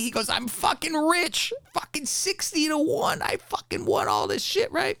on me. He goes, I'm fucking rich. Fucking 60-1. I fucking won all this shit,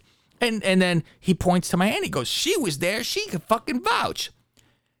 right? And then he points to my aunt. He goes, she was there. She could fucking vouch.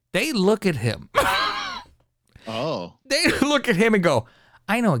 They look at him. Oh. They look at him and go,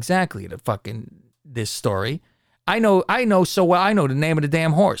 I know exactly this story. I know so well. I know the name of the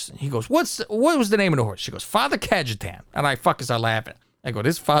damn horse. And he goes, what was the name of the horse? She goes, Father Cajetan. And I fucking start laughing. I go,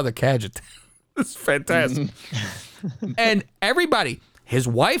 this Father Cajetan. This is fantastic. And everybody, his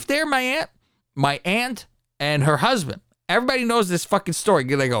wife there, my aunt, and her husband, everybody knows this fucking story.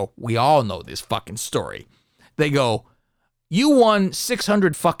 They go, we all know this fucking story. They go, you won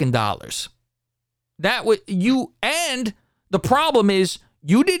 $600 fucking dollars. That was you, and the problem is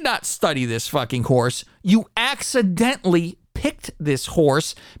you did not study this fucking horse. You accidentally picked this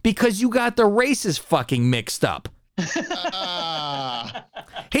horse because you got the races fucking mixed up.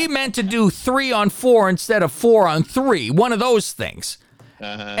 He meant to do 3 on 4 instead of 4 on 3. One of those things.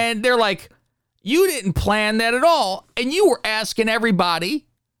 And they're like, you didn't plan that at all. And you were asking everybody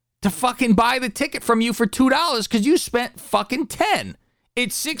to fucking buy the ticket from you for $2 because you spent fucking 10.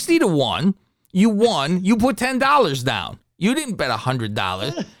 It's 60-1. You won. You put $10 down. You didn't bet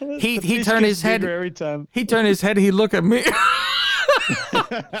 $100. He turned his head. Every time. He turned his head. He looked at me.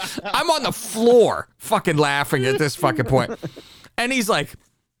 I'm on the floor, fucking laughing at this fucking point. And he's like,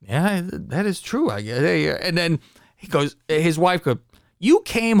 "Yeah, that is true. I guess." And then he goes, his wife goes, "You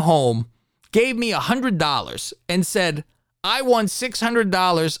came home, gave me $100, and said I won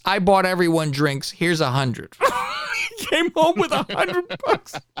 $600. I bought everyone drinks. Here's $100." He came home with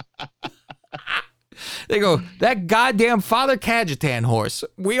 $100. They go, that goddamn Father Cajetan horse.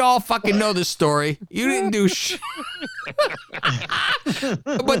 We all fucking know the story. You didn't do shit.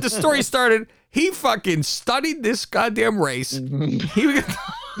 But the story started, he fucking studied this goddamn race. That's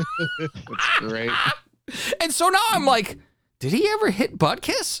great. And so now I'm like, did he ever hit butt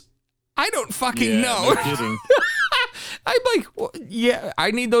kiss? I don't fucking know. No kidding. I'm like, well, yeah,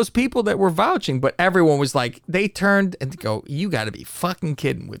 I need those people that were vouching. But everyone was like, they turned and go, you got to be fucking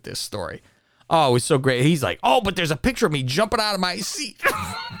kidding with this story. Oh, it was so great. He's like, oh, but there's a picture of me jumping out of my seat.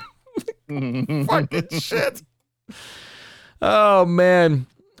 Fucking shit. Oh, man.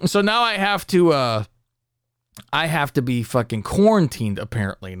 So now I have to be fucking quarantined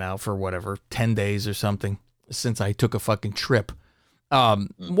apparently now for whatever, 10 days or something since I took a fucking trip.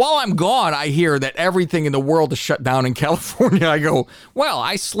 While I'm gone, I hear that everything in the world is shut down in California. I go, well,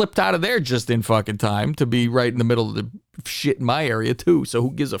 I slipped out of there just in fucking time to be right in the middle of the shit in my area too. So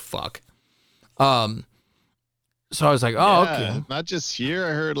who gives a fuck? So I was like, oh, okay. Not just here.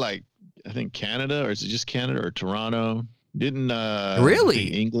 I heard like, I think Canada, or is it just Canada or Toronto? Didn't Really?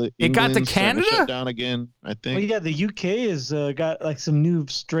 England It got to starting Canada? shut down again? I think. Well, yeah, the UK has got like some new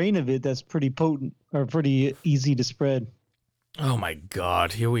strain of it that's pretty potent or pretty easy to spread. Oh my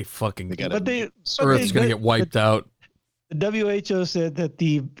God! Here we fucking. They got But they, Earth's gonna get wiped out. The WHO said that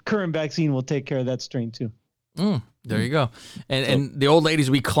the current vaccine will take care of that strain too. There you go. And the old ladies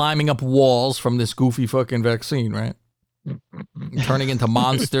will be climbing up walls from this goofy fucking vaccine, right? Turning into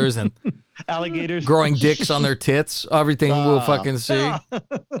monsters and Alligators growing dicks on their tits. Everything we'll fucking see.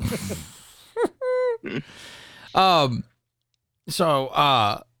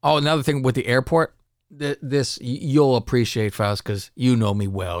 Another thing with the airport. This you'll appreciate, Faust, because you know me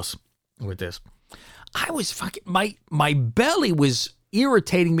well with this. I was fucking my belly was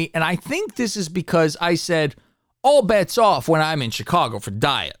irritating me, and I think this is because I said all bets off when I'm in Chicago for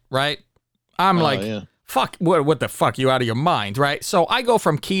diet, right? I'm fuck, what the fuck, you out of your mind, right? So I go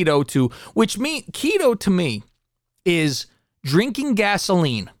from keto to, keto to me is drinking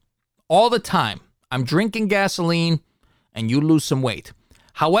gasoline all the time. I'm drinking gasoline and you lose some weight.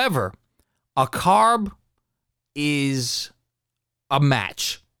 However, a carb is a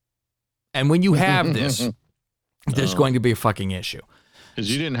match. And when you have this, there's going to be a fucking issue.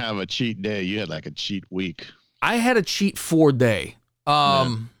 Because you didn't have a cheat day. You had like a cheat week. I had a cheat 4 day.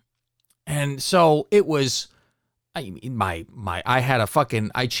 And so it was, I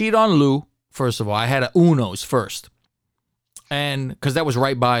cheat on Lou, first of all. I had a Uno's first. And because that was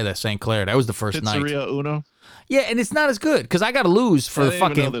right by the St. Clair. That was the first night. Pizzeria Uno? Yeah, and it's not as good because I got to lose for the fucking.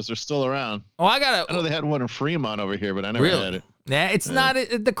 I didn't know they're still around. Oh, I know they had one in Fremont over here, but I never had it. Yeah, it's not.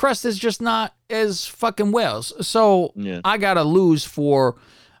 The crust is just not as fucking well. So I got to lose for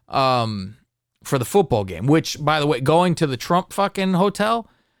the football game. Which, by the way, going to the Trump fucking hotel,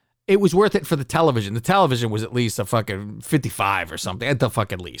 it was worth it for the television. The television was at least a fucking 55 or something at the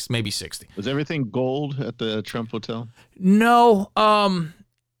fucking least, maybe 60. Was everything gold at the Trump hotel? No.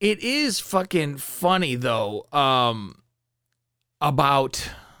 It is fucking funny though. About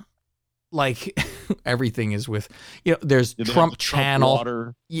like everything is with there's Trump channel.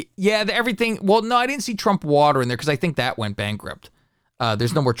 Water? Yeah, everything. Well, no, I didn't see Trump water in there because I think that went bankrupt.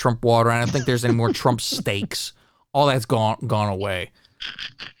 There's no more Trump water. I don't think there's any more Trump steaks. All that's gone away.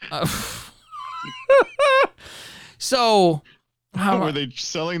 So. How were they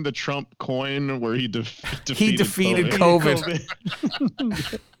selling the Trump coin where he defeated COVID?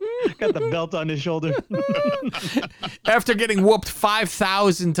 Got the belt on his shoulder. After getting whooped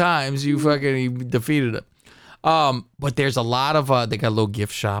 5,000 times, he defeated it. But there's a lot of they got a little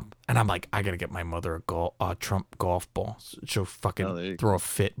gift shop, and I'm like, I gotta get my mother a Trump golf ball. She'll fucking throw a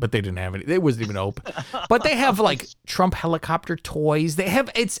fit, but they didn't have any. It wasn't even open. But they have like Trump helicopter toys.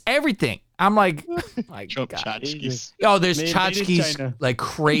 It's everything. I'm like, my Trump God. tchotchkes. Oh, there's tchotchkes like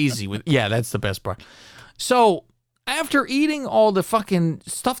crazy with. Yeah, that's the best part. So after eating all the fucking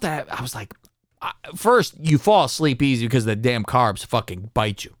stuff that I was like, first you fall asleep easy because the damn carbs fucking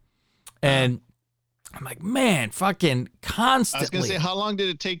bite you, and I'm like, man, fucking constantly. I was gonna say, how long did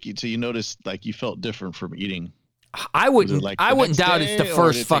it take you till you noticed like you felt different from eating? I wouldn't doubt it's the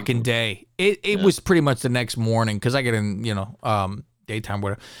first fucking day. It was pretty much the next morning because I get in, daytime,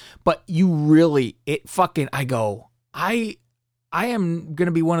 whatever. But you really, I am going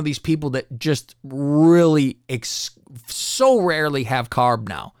to be one of these people that just really so rarely have carb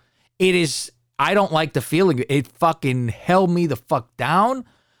now. I don't like the feeling. It fucking held me the fuck down.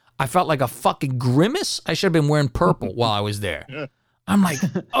 I felt like a fucking grimace. I should have been wearing purple while I was there. Yeah. I'm like,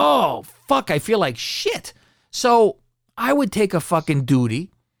 oh, fuck, I feel like shit. So I would take a fucking duty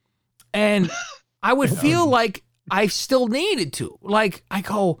and I would feel like I still needed to. Like, I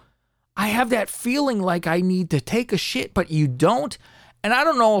have that feeling like I need to take a shit, but you don't. And I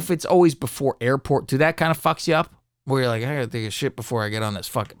don't know if it's always before airport too. That kind of fucks you up where you're like, I gotta take a shit before I get on this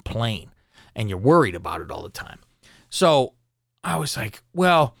fucking plane. And you're worried about it all the time. So I was like,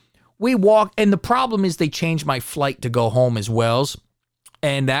 well, we walked. And the problem is they changed my flight to go home as well.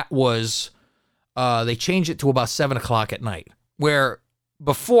 And that was, they changed it to about 7 o'clock at night. Where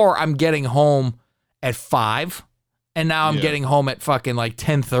before I'm getting home at 5. And now I'm getting home at fucking like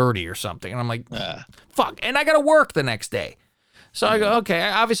 10:30 or something. And I'm like, fuck. And I got to work the next day. So I go, okay,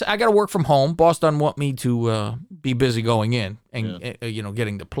 obviously I got to work from home. Boss doesn't want me to be busy going in and,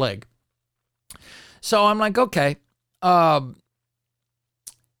 getting the plague. So I'm like, okay. So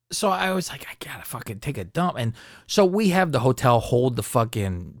I was like, I got to fucking take a dump. And so we have the hotel hold the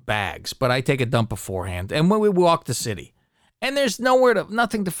fucking bags, but I take a dump beforehand. And when we walk the city, and there's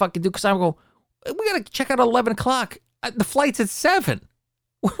nothing to fucking do because I go, we got to check out at 11 o'clock. The flight's at 7.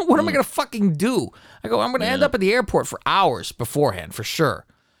 What am I going to fucking do? I go, I'm going to end up at the airport for hours beforehand, for sure.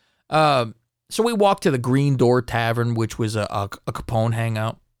 So we walked to the Green Door Tavern, which was a Capone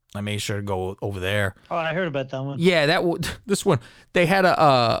hangout. I made sure to go over there. Oh, I heard about that one. Yeah, this one. They had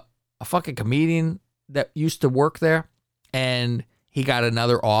a fucking comedian that used to work there, and he got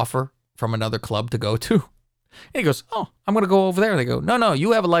another offer from another club to go to. And he goes, "Oh, I'm going to go over there." And they go, No,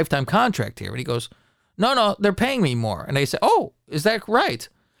 you have a lifetime contract here. And he goes, No, they're paying me more. And they say, "Oh, is that right?"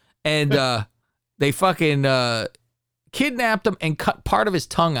 And they fucking kidnapped him and cut part of his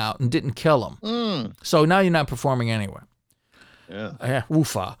tongue out and didn't kill him. So now you're not performing anyway. Yeah.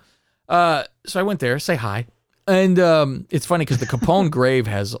 Woofa. So I went there, say hi. And it's funny because the Capone grave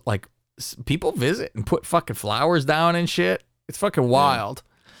has like people visit and put fucking flowers down and shit. It's fucking wild.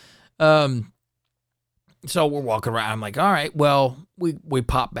 So we're walking around. I'm like, all right, well, we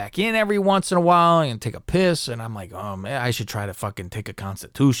pop back in every once in a while and take a piss. And I'm like, oh man, I should try to fucking take a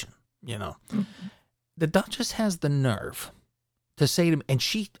constitution, you know. The Duchess has the nerve to say to me, and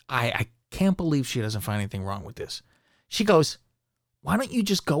I can't believe she doesn't find anything wrong with this. She goes, "Why don't you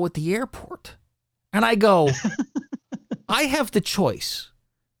just go at the airport?" And I go, I have the choice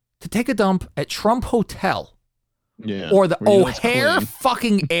to take a dump at Trump Hotel or the O'Hare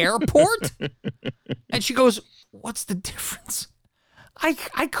fucking airport. And she goes, "What's the difference?"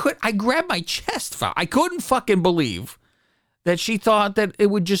 I grabbed my chest. I couldn't fucking believe that she thought that it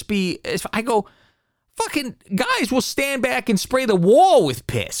would just be, I go, fucking guys will stand back and spray the wall with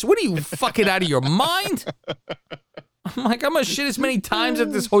piss. What are you fucking out of your mind? I'm like, I'm going to shit as many times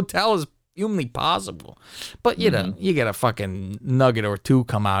at this hotel as humanly possible. But, you know, you get a fucking nugget or two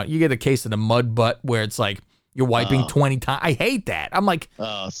come out. You get a case of the mud butt where it's like you're wiping 20 times. I hate that. I'm like,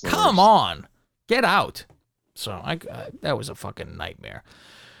 come on, get out. So that was a fucking nightmare.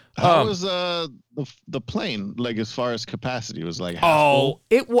 How was the plane, like as far as capacity? Was like full?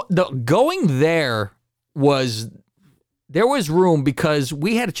 Going there there was room because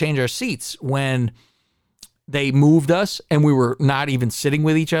we had to change our seats when they moved us and we were not even sitting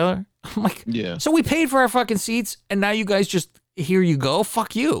with each other. I'm like, yeah. So we paid for our fucking seats and now you guys just, here you go.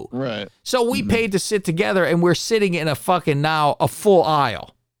 Fuck you. Right. So we paid to sit together and we're sitting in a full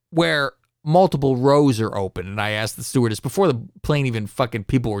aisle where multiple rows are open. And I asked the stewardess before the plane even fucking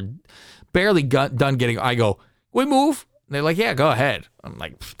people were barely done getting, I go, "We move?" And they're like, "Yeah, go ahead." I'm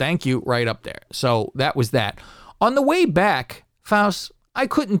like, "Thank you," right up there. So that was that. On the way back, Faust, I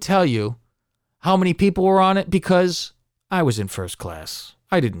couldn't tell you how many people were on it because I was in first class.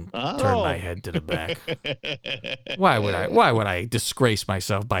 I didn't turn my head to the back. Why would I disgrace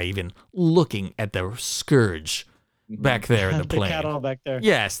myself by even looking at the scourge back there in the plane? The cattle back there.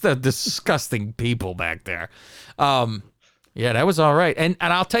 Yes, the disgusting people back there. Yeah, that was all right. And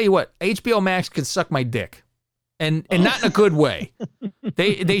I'll tell you what, HBO Max can suck my dick. And not in a good way.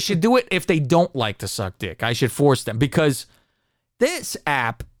 They should do it if they don't like to suck dick. I should force them because this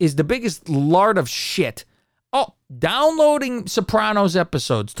app is the biggest lard of shit. Oh, downloading Sopranos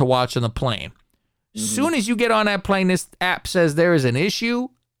episodes to watch on the plane. Soon as you get on that plane, this app says there is an issue.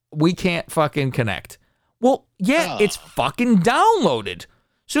 We can't fucking connect. Well, yeah, it's fucking downloaded.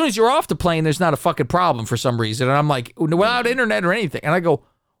 Soon as you're off the plane, there's not a fucking problem for some reason. And I'm like, without internet or anything. And I go,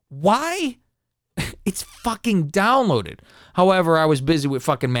 why? It's fucking downloaded. However, I was busy with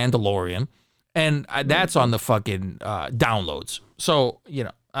fucking Mandalorian. And that's on the fucking downloads. So, you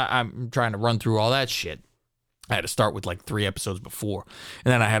know, I'm trying to run through all that shit. I had to start with like 3 episodes before.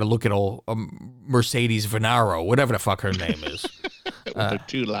 And then I had to look at old Mercedes Venaro, whatever the fuck her name is. With the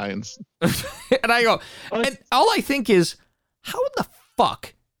 2 lines. And I go, and all I think is, how the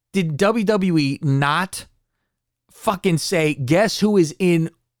fuck did WWE not fucking say, guess who is in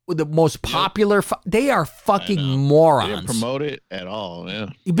the most popular? They are fucking morons. They didn't promote it at all, yeah.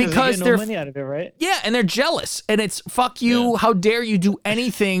 Because they're money out of it, right? Yeah, and they're jealous. And it's, fuck you, how dare you do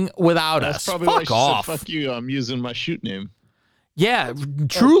anything without us? Probably fuck why she off. said, fuck you, I'm using my shoot name. Yeah,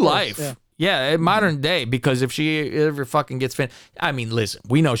 true life. Yeah, in modern day, because if she ever fucking gets I mean, listen,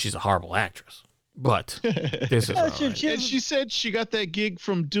 we know she's a horrible actress, but this is all right. And she said she got that gig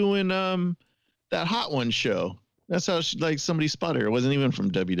from doing that Hot Ones show. That's how somebody spotted her. It wasn't even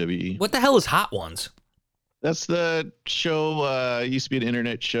from WWE. What the hell is Hot Ones? That's the show. Used to be an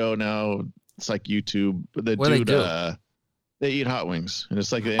internet show. Now it's like YouTube. The what dude, they eat hot wings, and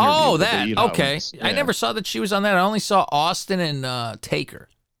it's like an interview. Oh, that okay. Yeah. I never saw that she was on that. I only saw Austin and Taker.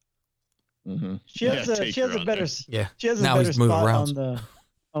 Mm-hmm. She has a better. Yeah. She has a now better he's moving spot around.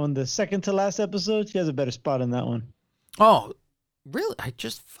 on the second to last episode. She has a better spot in that one. Oh, really? I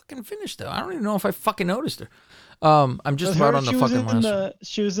just fucking finished it. I don't even know if I fucking noticed her. I'm just about on the fucking last one.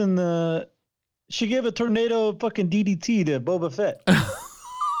 She was in the. She gave a tornado fucking DDT to Boba Fett.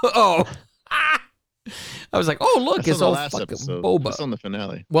 Oh. I was like, oh, look, That's it's on the all last fucking episode. Boba. It's on the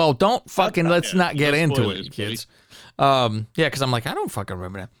finale. Well, don't fucking, let's not get no into spoilers, it, kids. Yeah, because I'm like, I don't fucking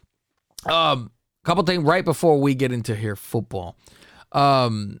remember that. Couple things right before we get into here, football.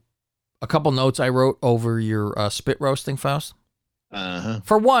 A couple notes I wrote over your spit roasting, Faust.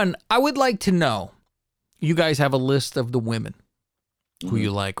 For one, I would like to know, you guys have a list of the women who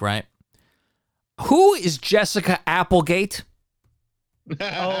you like, right? Who is Jessica Applegate?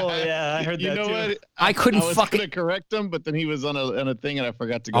 Oh yeah, I heard that. You know too. what? I couldn't was fucking gonna correct him, but then he was on a thing, and I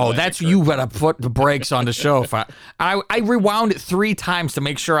forgot to go. Oh, back that's and you correct better put the brakes on the show. If I rewound it 3 times to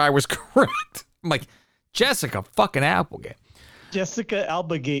make sure I was correct. I'm like, Jessica fucking Applegate. Jessica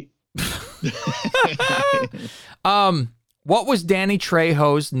Albagate. What was Danny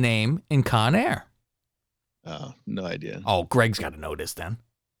Trejo's name in Con Air? Oh, no idea. Oh, Greg's got to know this then.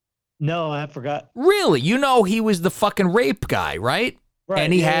 No, I forgot. Really? You know he was the fucking rape guy, right? Right.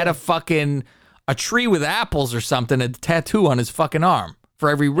 And he yeah, had a tree with apples or something, a tattoo on his fucking arm for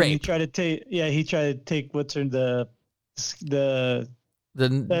every And he rape. tried to take. Yeah, he tried to take what's her the The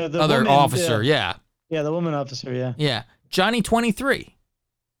other woman, officer, yeah. Yeah, the woman officer. Yeah. Yeah. Johnny 23.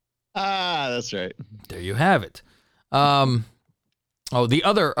 Ah, that's right. There you have it. The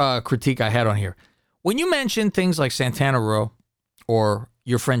other critique I had on here. When you mention things like Santana Row or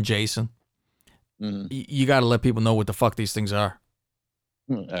your friend Jason, you got to let people know what the fuck these things are.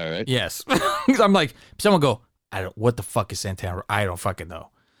 All right. Yes. I'm like, someone go, what the fuck is Santana Row? I don't fucking know.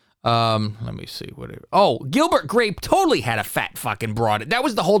 Let me see. Gilbert Grape totally had a fat fucking broad. That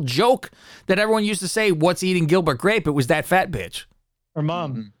was the whole joke that everyone used to say, what's eating Gilbert Grape? It was that fat bitch. Her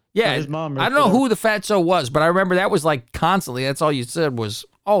mom. Yeah, Or his mom. I don't know who the fatso was, but I remember that was like constantly. That's all you said was,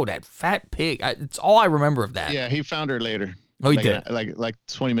 "Oh, that fat pig." It's all I remember of that. Yeah, he found her later. Oh, he like, did. Like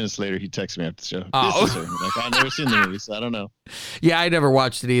 20 minutes later, he texted me after the show. Oh. This is her. Like, I've never seen the movie, so I don't know. Yeah, I never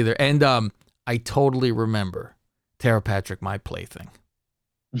watched it either, and I totally remember Tara Patrick, my plaything.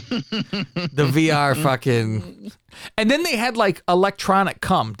 The VR fucking, and then they had like electronic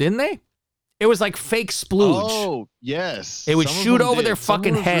cum, didn't they? It was like fake splooge. Oh, yes. It would Some of shoot them over did. their Some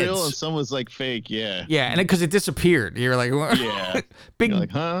fucking was heads. Real and some was like fake, yeah. Yeah, and because it disappeared, you're like, Yeah. big, You're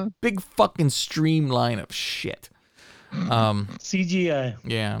like, huh? big fucking streamline of shit. CGI.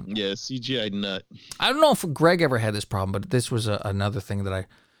 Yeah. Yeah, CGI nut. I don't know if Greg ever had this problem, but this was another thing that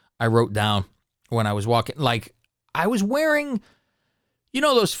I wrote down when I was walking. Like, I was wearing, you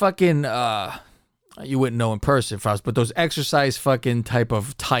know, those fucking, you wouldn't know in person, Faust, but those exercise fucking type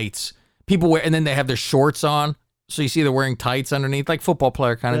of tights people wear, and then they have their shorts on. So you see they're wearing tights underneath, like football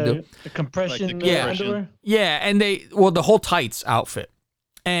player kind of do. The compression, Like the compression. underwear. Yeah, and the whole tights outfit.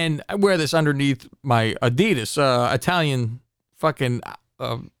 And I wear this underneath my Adidas Italian fucking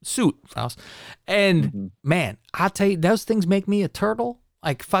suit, Faust. And man, I tell you, those things make me a turtle.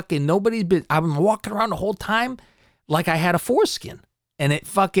 Like fucking nobody's been. I've been walking around the whole time like I had a foreskin, and it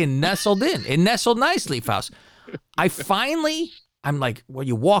fucking nestled in. It nestled nicely, Faust. I'm like, well,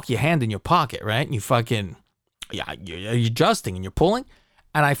 you walk your hand in your pocket, right? And you fucking, yeah, you're adjusting and you're pulling.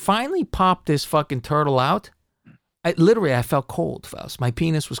 And I finally popped this fucking turtle out. I felt cold, Faust. My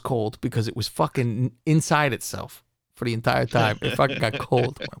penis was cold because it was fucking inside itself for the entire time. It fucking got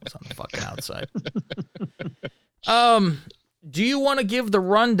cold when it was on the fucking outside. Do you want to give the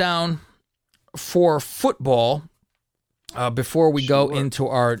rundown for football before we go into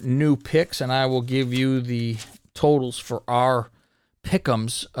our new picks? And I will give you the totals for our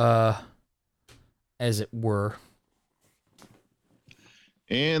pick'ems, as it were.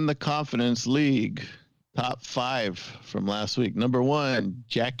 In the Confidence League, top 5 from last week. Number 1,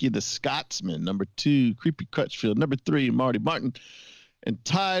 Jackie the Scotsman. Number 2, Creepy Crutchfield. Number 3, Marty Martin. And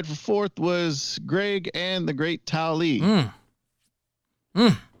tied for 4th was Greg and the Great Tao Lee.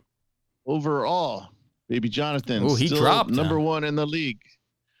 Overall, Baby Jonathan Ooh, he still dropped number him. 1 in the league.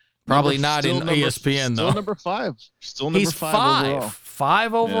 Probably not in ESPN, though. Still number 5. Still number He's 5 overall.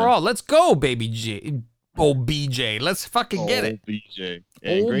 5 overall. Let's go, baby J. Oh, BJ. Let's fucking get it. BJ.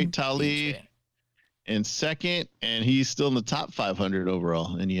 And Old Great Tali BJ. in 2nd, and he's still in the top 500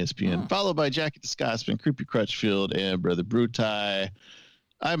 overall in ESPN. Followed by Jackie the Scotsman, Creepy Crutchfield, and Brother Brutai.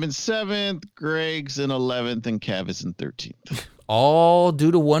 I'm in 7th, Greg's in 11th, and Cav is in 13th. All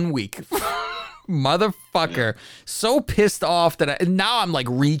due to 1 week. Motherfucker. So pissed off that now I'm like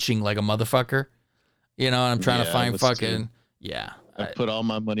reaching like a motherfucker. You know, and I'm trying to Yeah, find let's fucking, do. yeah. I put all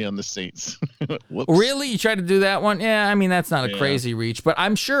my money on the Saints. Whoops. Really? You tried to do that one? Yeah, I mean, that's not a Yeah. crazy reach, but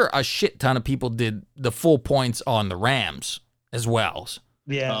I'm sure a shit ton of people did the full points on the Rams as well.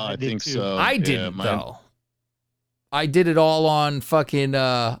 Yeah, I did think too. so. I Yeah, didn't, mine- though. I did it all on fucking,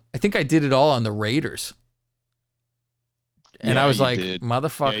 I think I did it all on the Raiders. And Yeah, I was you like, did.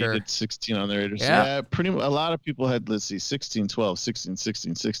 motherfucker. Yeah, you did 16 on the Raiders. Yeah. Yeah, pretty much. A lot of people had, let's see, 16, 12, 16,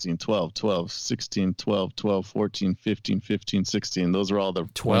 16, 16, 12, 12, 16, 12, 12, 14, 15, 15, 16. Those were all the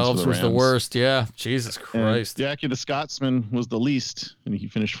 12s was the Rams. worst. Yeah. Jesus Christ. And Jackie the Scotsman was the least, and he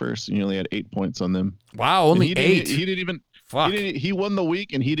finished first, and he only had 8 points on them. Wow, only he 8. He didn't even. Fuck. He won the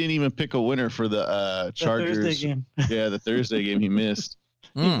week, and he didn't even pick a winner for the Chargers. The Thursday game. Yeah, the Thursday game he missed.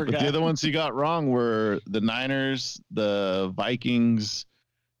 But the other ones he got wrong were the Niners, the Vikings,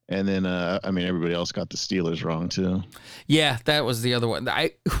 and then everybody else got the Steelers wrong too. Yeah, that was the other one.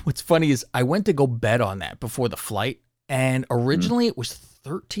 What's funny is I went to go bet on that before the flight, and originally it was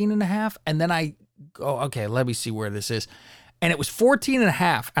 13.5, and then I go, okay, let me see where this is. And it was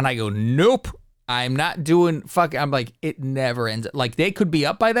 14.5, and I go, nope, I'm not doing I'm like, it never ends up. Like, they could be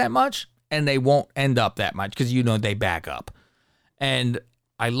up by that much, and they won't end up that much because, they back up. And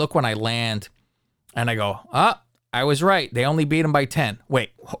I look when I land, and I go, I was right. They only beat them by 10. Wait,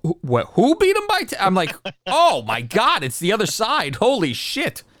 who beat them by 10? I'm like, oh, my God, it's the other side. Holy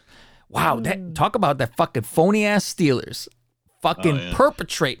shit. Wow, talk about that fucking phony-ass Steelers. Fucking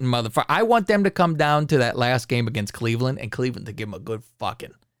perpetrating motherfucker. I want them to come down to that last game against Cleveland, and Cleveland to give them a good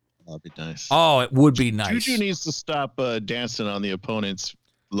fucking. That'd be nice. Oh, it would be nice. Juju needs to stop dancing on the opponent's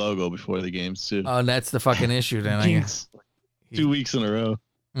logo before the games, too. Oh, that's the fucking issue then, I guess. 2 weeks in a row.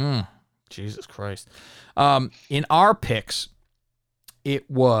 Jesus Christ. In our picks, it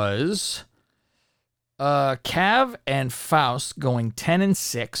was Cav and Faust going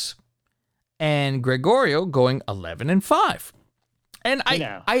 10-6, and Gregorio going 11-5. And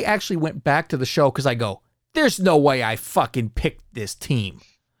I actually went back to the show because I go, there's no way I fucking picked this team.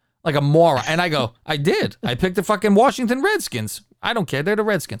 Like a moron. And I go, I did. I picked the fucking Washington Redskins. I don't care. They're the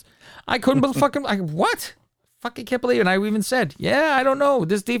Redskins. I couldn't believe what? Fucking can't believe it. And I even said, yeah, I don't know.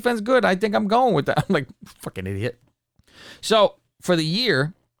 This defense good. I think I'm going with that. I'm like, fucking idiot. So for the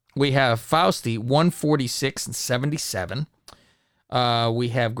year, we have Fausti 146-77. We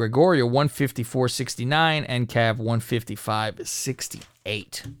have Gregorio 154-69 and Cav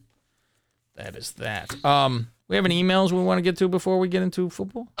 155-68. That is that. We have any emails we want to get to before we get into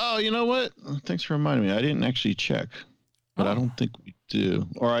football? Oh, you know what? Thanks for reminding me. I didn't actually check, but I don't think we do.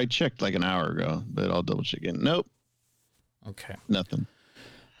 Or I checked like an hour ago, but I'll double check again. Nope. Okay. Nothing.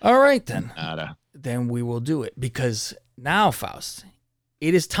 All right, then. Nada. Then we will do it because now, Faust,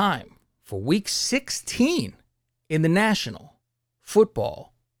 it is time for week 16 in the National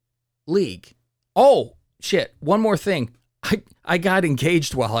Football League. Oh, shit. One more thing. I got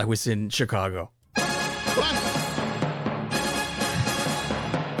engaged while I was in Chicago.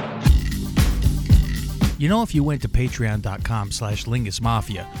 You know, if you went to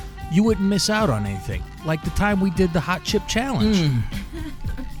patreon.com/LingusMafia, you wouldn't miss out on anything. Like the time we did the Hot Chip Challenge.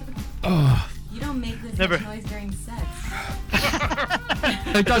 You don't make this much noise during sex.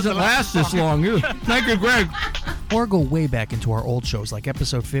 It doesn't last this long. Thank you, Greg. Or go way back into our old shows, like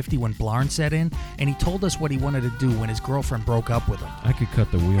episode 50 when Blarn set in, and he told us what he wanted to do when his girlfriend broke up with him. I could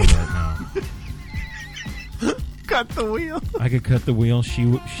cut the wheel right now. Cut the wheel. I could cut the wheel. She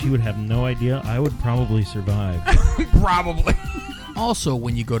would have no idea. I would probably survive. Probably. Also,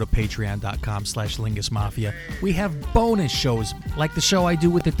 when you go to patreon.com/LingusMafia, we have bonus shows like the show I do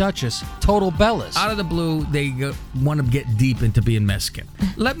with the Duchess, Total Bellas. Out of the blue, they want to get deep into being Mexican.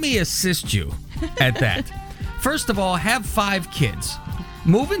 Let me assist you at that. First of all, have 5 kids.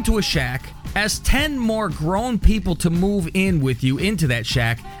 Move into a shack. Ask 10 more grown people to move in with you into that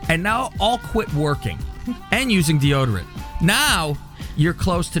shack, and now all quit working and using deodorant. Now you're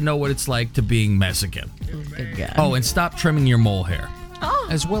close to know what it's like to being Mexican. Oh, and stop trimming your mole hair. Oh.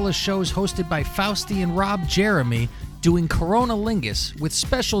 As well as shows hosted by Fausti and Rob Jeremy doing Corona Lingus with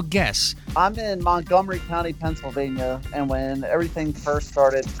special guests. I'm in Montgomery County, Pennsylvania, and when everything first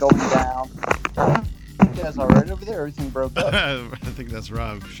started going down, you guys all right over there? Everything broke up. I think that's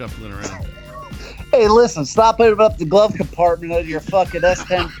Rob shuffling around. Hey, listen, stop opening up the glove compartment of your fucking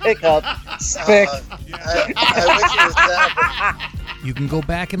S10 pickup, spick. I wish it was that. You can go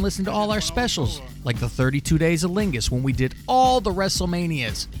back and listen to all our specials, like the 32 Days of Lingus when we did all the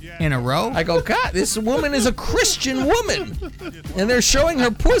WrestleManias in a row. I go, God, this woman is a Christian woman, and they're showing her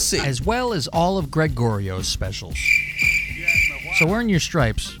pussy. As well as all of Gregorio's specials. So earn your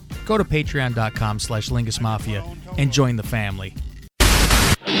stripes. Go to patreon.com/LingusMafia and join the family.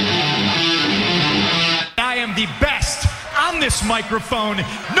 I am the best on this microphone.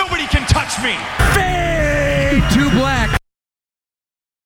 Nobody can touch me. Fade to black.